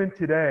know, even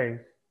today,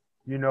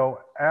 you know,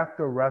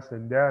 after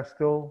wrestling, there are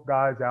still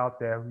guys out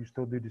there who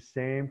still do the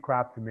same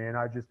crap to me. And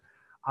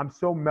I'm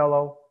so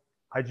mellow.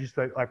 I just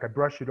like I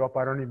brush it up.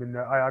 I don't even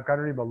know. I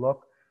don't even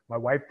look. My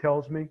wife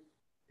tells me,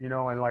 you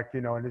know, and like, you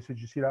know, and they said,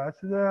 you see that? I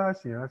said, yeah, I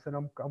see it. I said,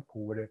 I'm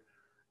cool with it.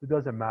 It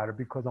doesn't matter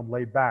because I'm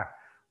laid back.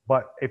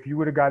 But if you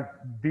would have got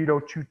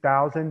Vito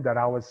 2000, that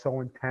I was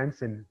so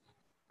intense. And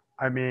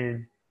I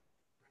mean,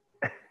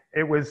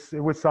 it was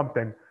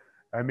something.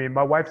 I mean,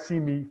 my wife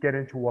seen me get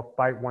into a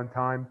fight one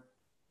time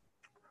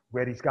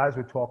where these guys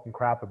were talking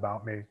crap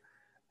about me.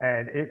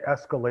 And it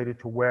escalated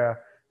to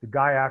where the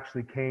guy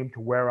actually came to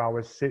where I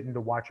was sitting to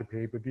watch a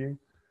pay-per-view.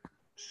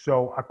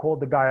 So I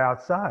called the guy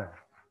outside,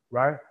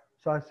 right?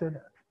 So I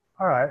said,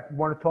 all right, you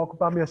want to talk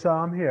about me? I said,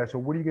 I'm here. So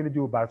what are you going to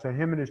do about it? So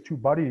him and his 2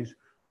 buddies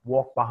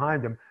walked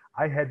behind him.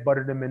 I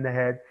headbutted him in the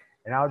head,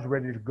 and I was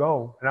ready to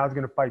go. And I was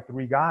going to fight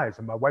 3 guys.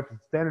 And my wife was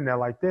standing there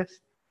like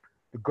this.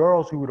 The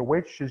girls who were the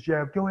waitresses,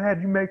 yeah, go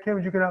ahead, you make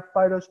him. You're going to have to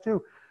fight us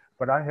too.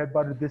 But I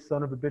headbutted this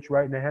son of a bitch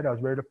right in the head. I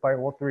was ready to fight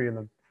all 3 of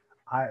them.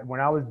 When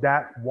I was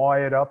that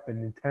wired up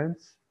and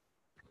intense,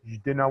 you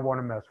did not want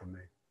to mess with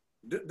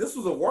me. This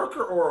was a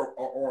worker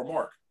or a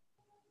mark?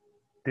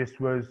 This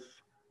was,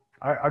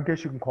 I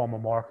guess you can call him a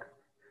mark.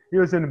 He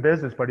was in the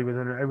business, but he was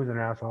an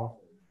asshole.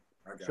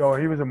 So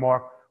he was a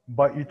mark.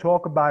 But you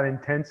talk about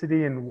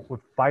intensity and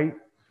with fight,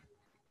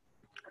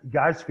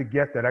 guys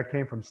forget that I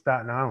came from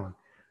Staten Island.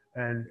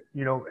 And,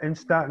 you know, in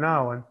Staten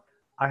Island,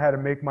 I had to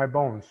make my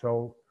bones.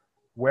 So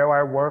where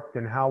I worked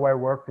and how I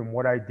worked and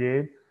what I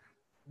did,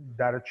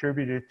 that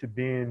attributed to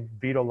being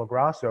Vito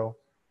LaGrasso.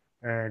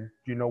 And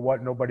you know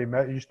what? Nobody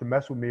used to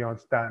mess with me on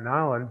Staten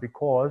Island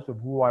because of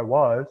who I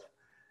was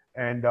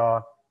and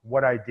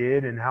what I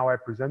did and how I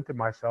presented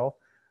myself.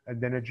 And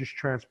then it just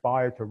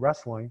transpired to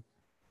wrestling.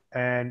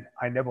 And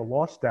I never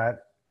lost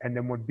that. And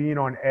then when being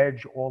on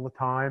edge all the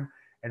time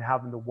and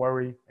having to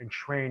worry and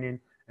training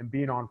and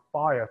being on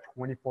fire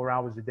 24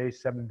 hours a day,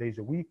 7 days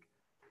a week,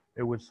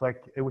 it was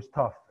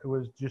tough. It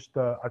was just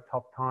a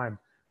tough time.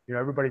 You know,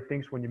 everybody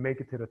thinks when you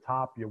make it to the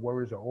top, your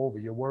worries are over.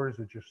 Your worries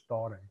are just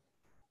starting.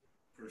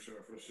 For sure.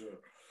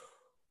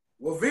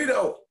 Well,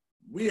 Vito,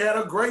 we had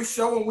a great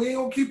show, and we ain't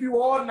gonna keep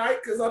you all night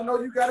because I know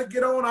you got to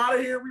get on out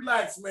of here and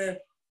relax, man.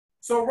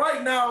 So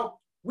right now,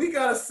 we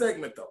got a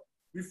segment, though,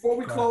 before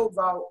we close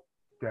out.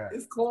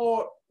 It's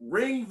called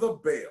Ring the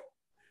Bell.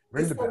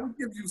 It's where we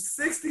give you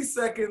 60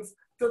 seconds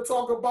to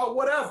talk about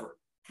whatever.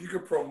 You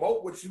can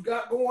promote what you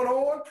got going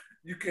on.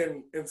 You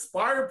can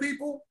inspire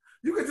people.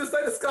 You can just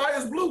say the sky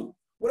is blue,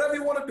 whatever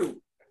you want to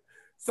do.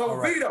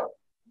 So Vito,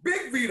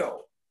 Big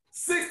Vito,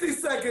 60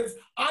 seconds.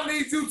 I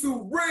need you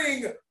to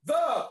ring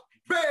the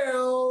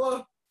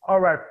bell. All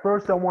right.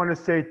 First, I want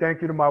to say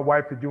thank you to my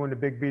wife for doing the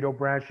Big Vito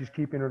brand. She's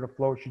keeping it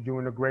afloat. She's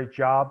doing a great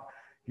job.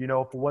 You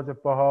know, if it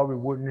wasn't for her, we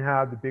wouldn't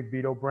have the Big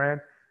Vito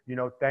brand. You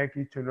know, thank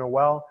you to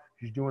Noelle.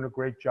 She's doing a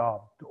great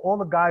job. To all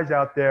the guys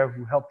out there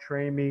who help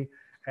train me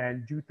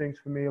and do things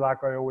for me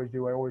like I always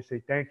do, I always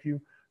say thank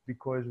you,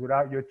 because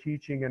without your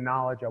teaching and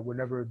knowledge, I would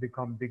never have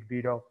become Big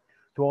Vito.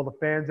 To all the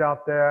fans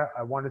out there,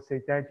 I want to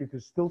say thank you for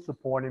still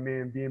supporting me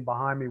and being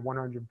behind me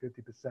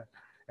 150%.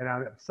 And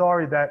I'm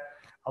sorry that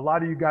a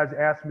lot of you guys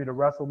asked me to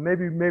wrestle.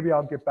 Maybe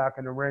I'll get back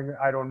in the ring.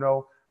 I don't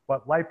know.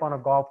 But life on a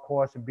golf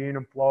course and being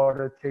in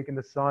Florida, taking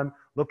the sun,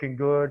 looking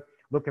good,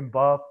 looking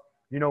buff,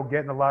 you know,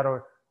 getting a lot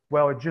of,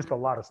 well, it's just a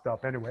lot of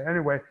stuff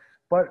anyway.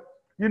 But,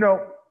 you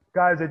know,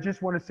 guys, I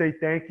just want to say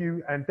thank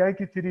you. And thank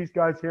you to these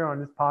guys here on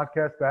this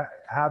podcast for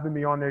having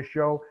me on their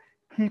show,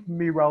 keeping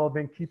me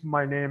relevant, keeping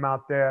my name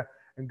out there.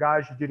 And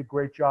guys, you did a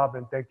great job,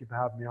 and thank you for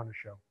having me on the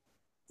show.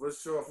 For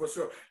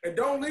sure. And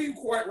don't leave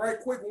quite right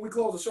quick when we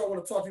close the show. I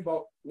want to talk to you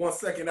about 1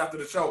 second after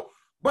the show.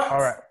 But all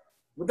right.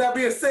 With that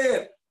being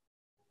said,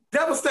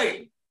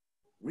 devastating.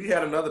 We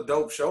had another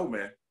dope show,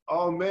 man.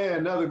 Oh man,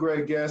 another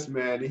great guest,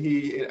 man.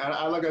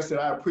 I like I said,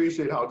 I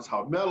appreciate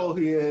how mellow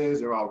he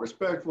is and how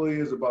respectful he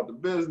is about the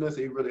business.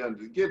 He really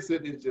gets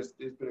it. It's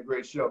been a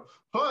great show.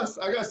 Plus,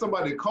 I got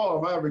somebody to call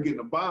if I ever get in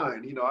a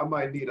bind. You know, I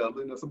might need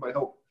somebody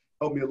help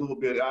me a little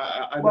bit.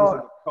 I know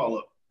somebody to call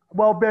up.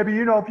 Well, baby,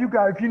 you know, if you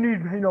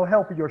need, you know,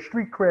 help with your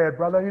street cred,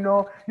 brother, you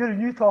know,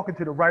 you're talking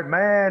to the right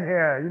man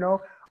here. You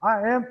know,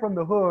 I am from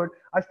the hood.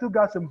 I still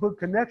got some hood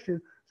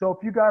connections. So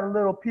if you got a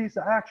little piece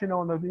of action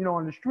on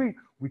the street,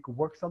 we could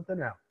work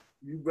something out.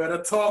 You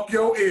better talk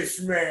your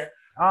ish, man.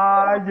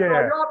 Yeah.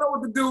 Y'all know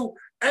what to do.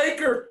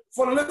 Anchor,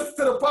 for the listen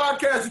to the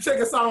podcast, you check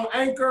us out on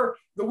Anchor,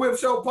 The Whip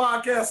Show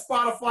Podcast,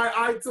 Spotify,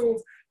 iTunes,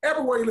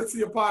 everywhere you listen to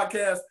your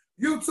podcast.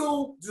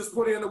 YouTube, just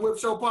put in The Whip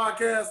Show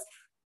Podcast.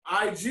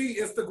 IG,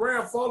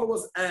 Instagram, follow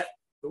us at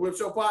The Whip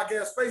Show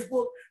Podcast.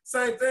 Facebook,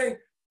 same thing.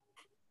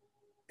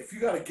 If you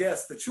got a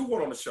guest that you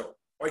want on the show,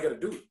 all you got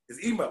to do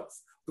is email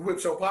us,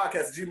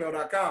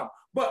 thewhipshowpodcast@gmail.com.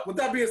 But with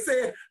that being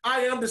said,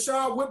 I am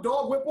Deshaun Whip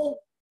Dog Whipple.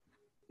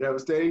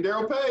 Devastating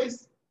Daryl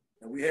Pace.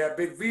 And we have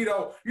Big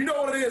Vito. You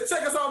know what it is.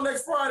 Check us out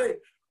next Friday.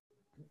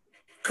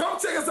 Come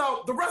check us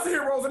out, the Wrestling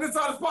Heroes and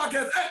Insiders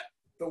Podcast at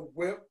The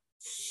Whip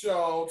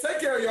Show. Take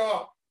care,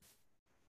 y'all.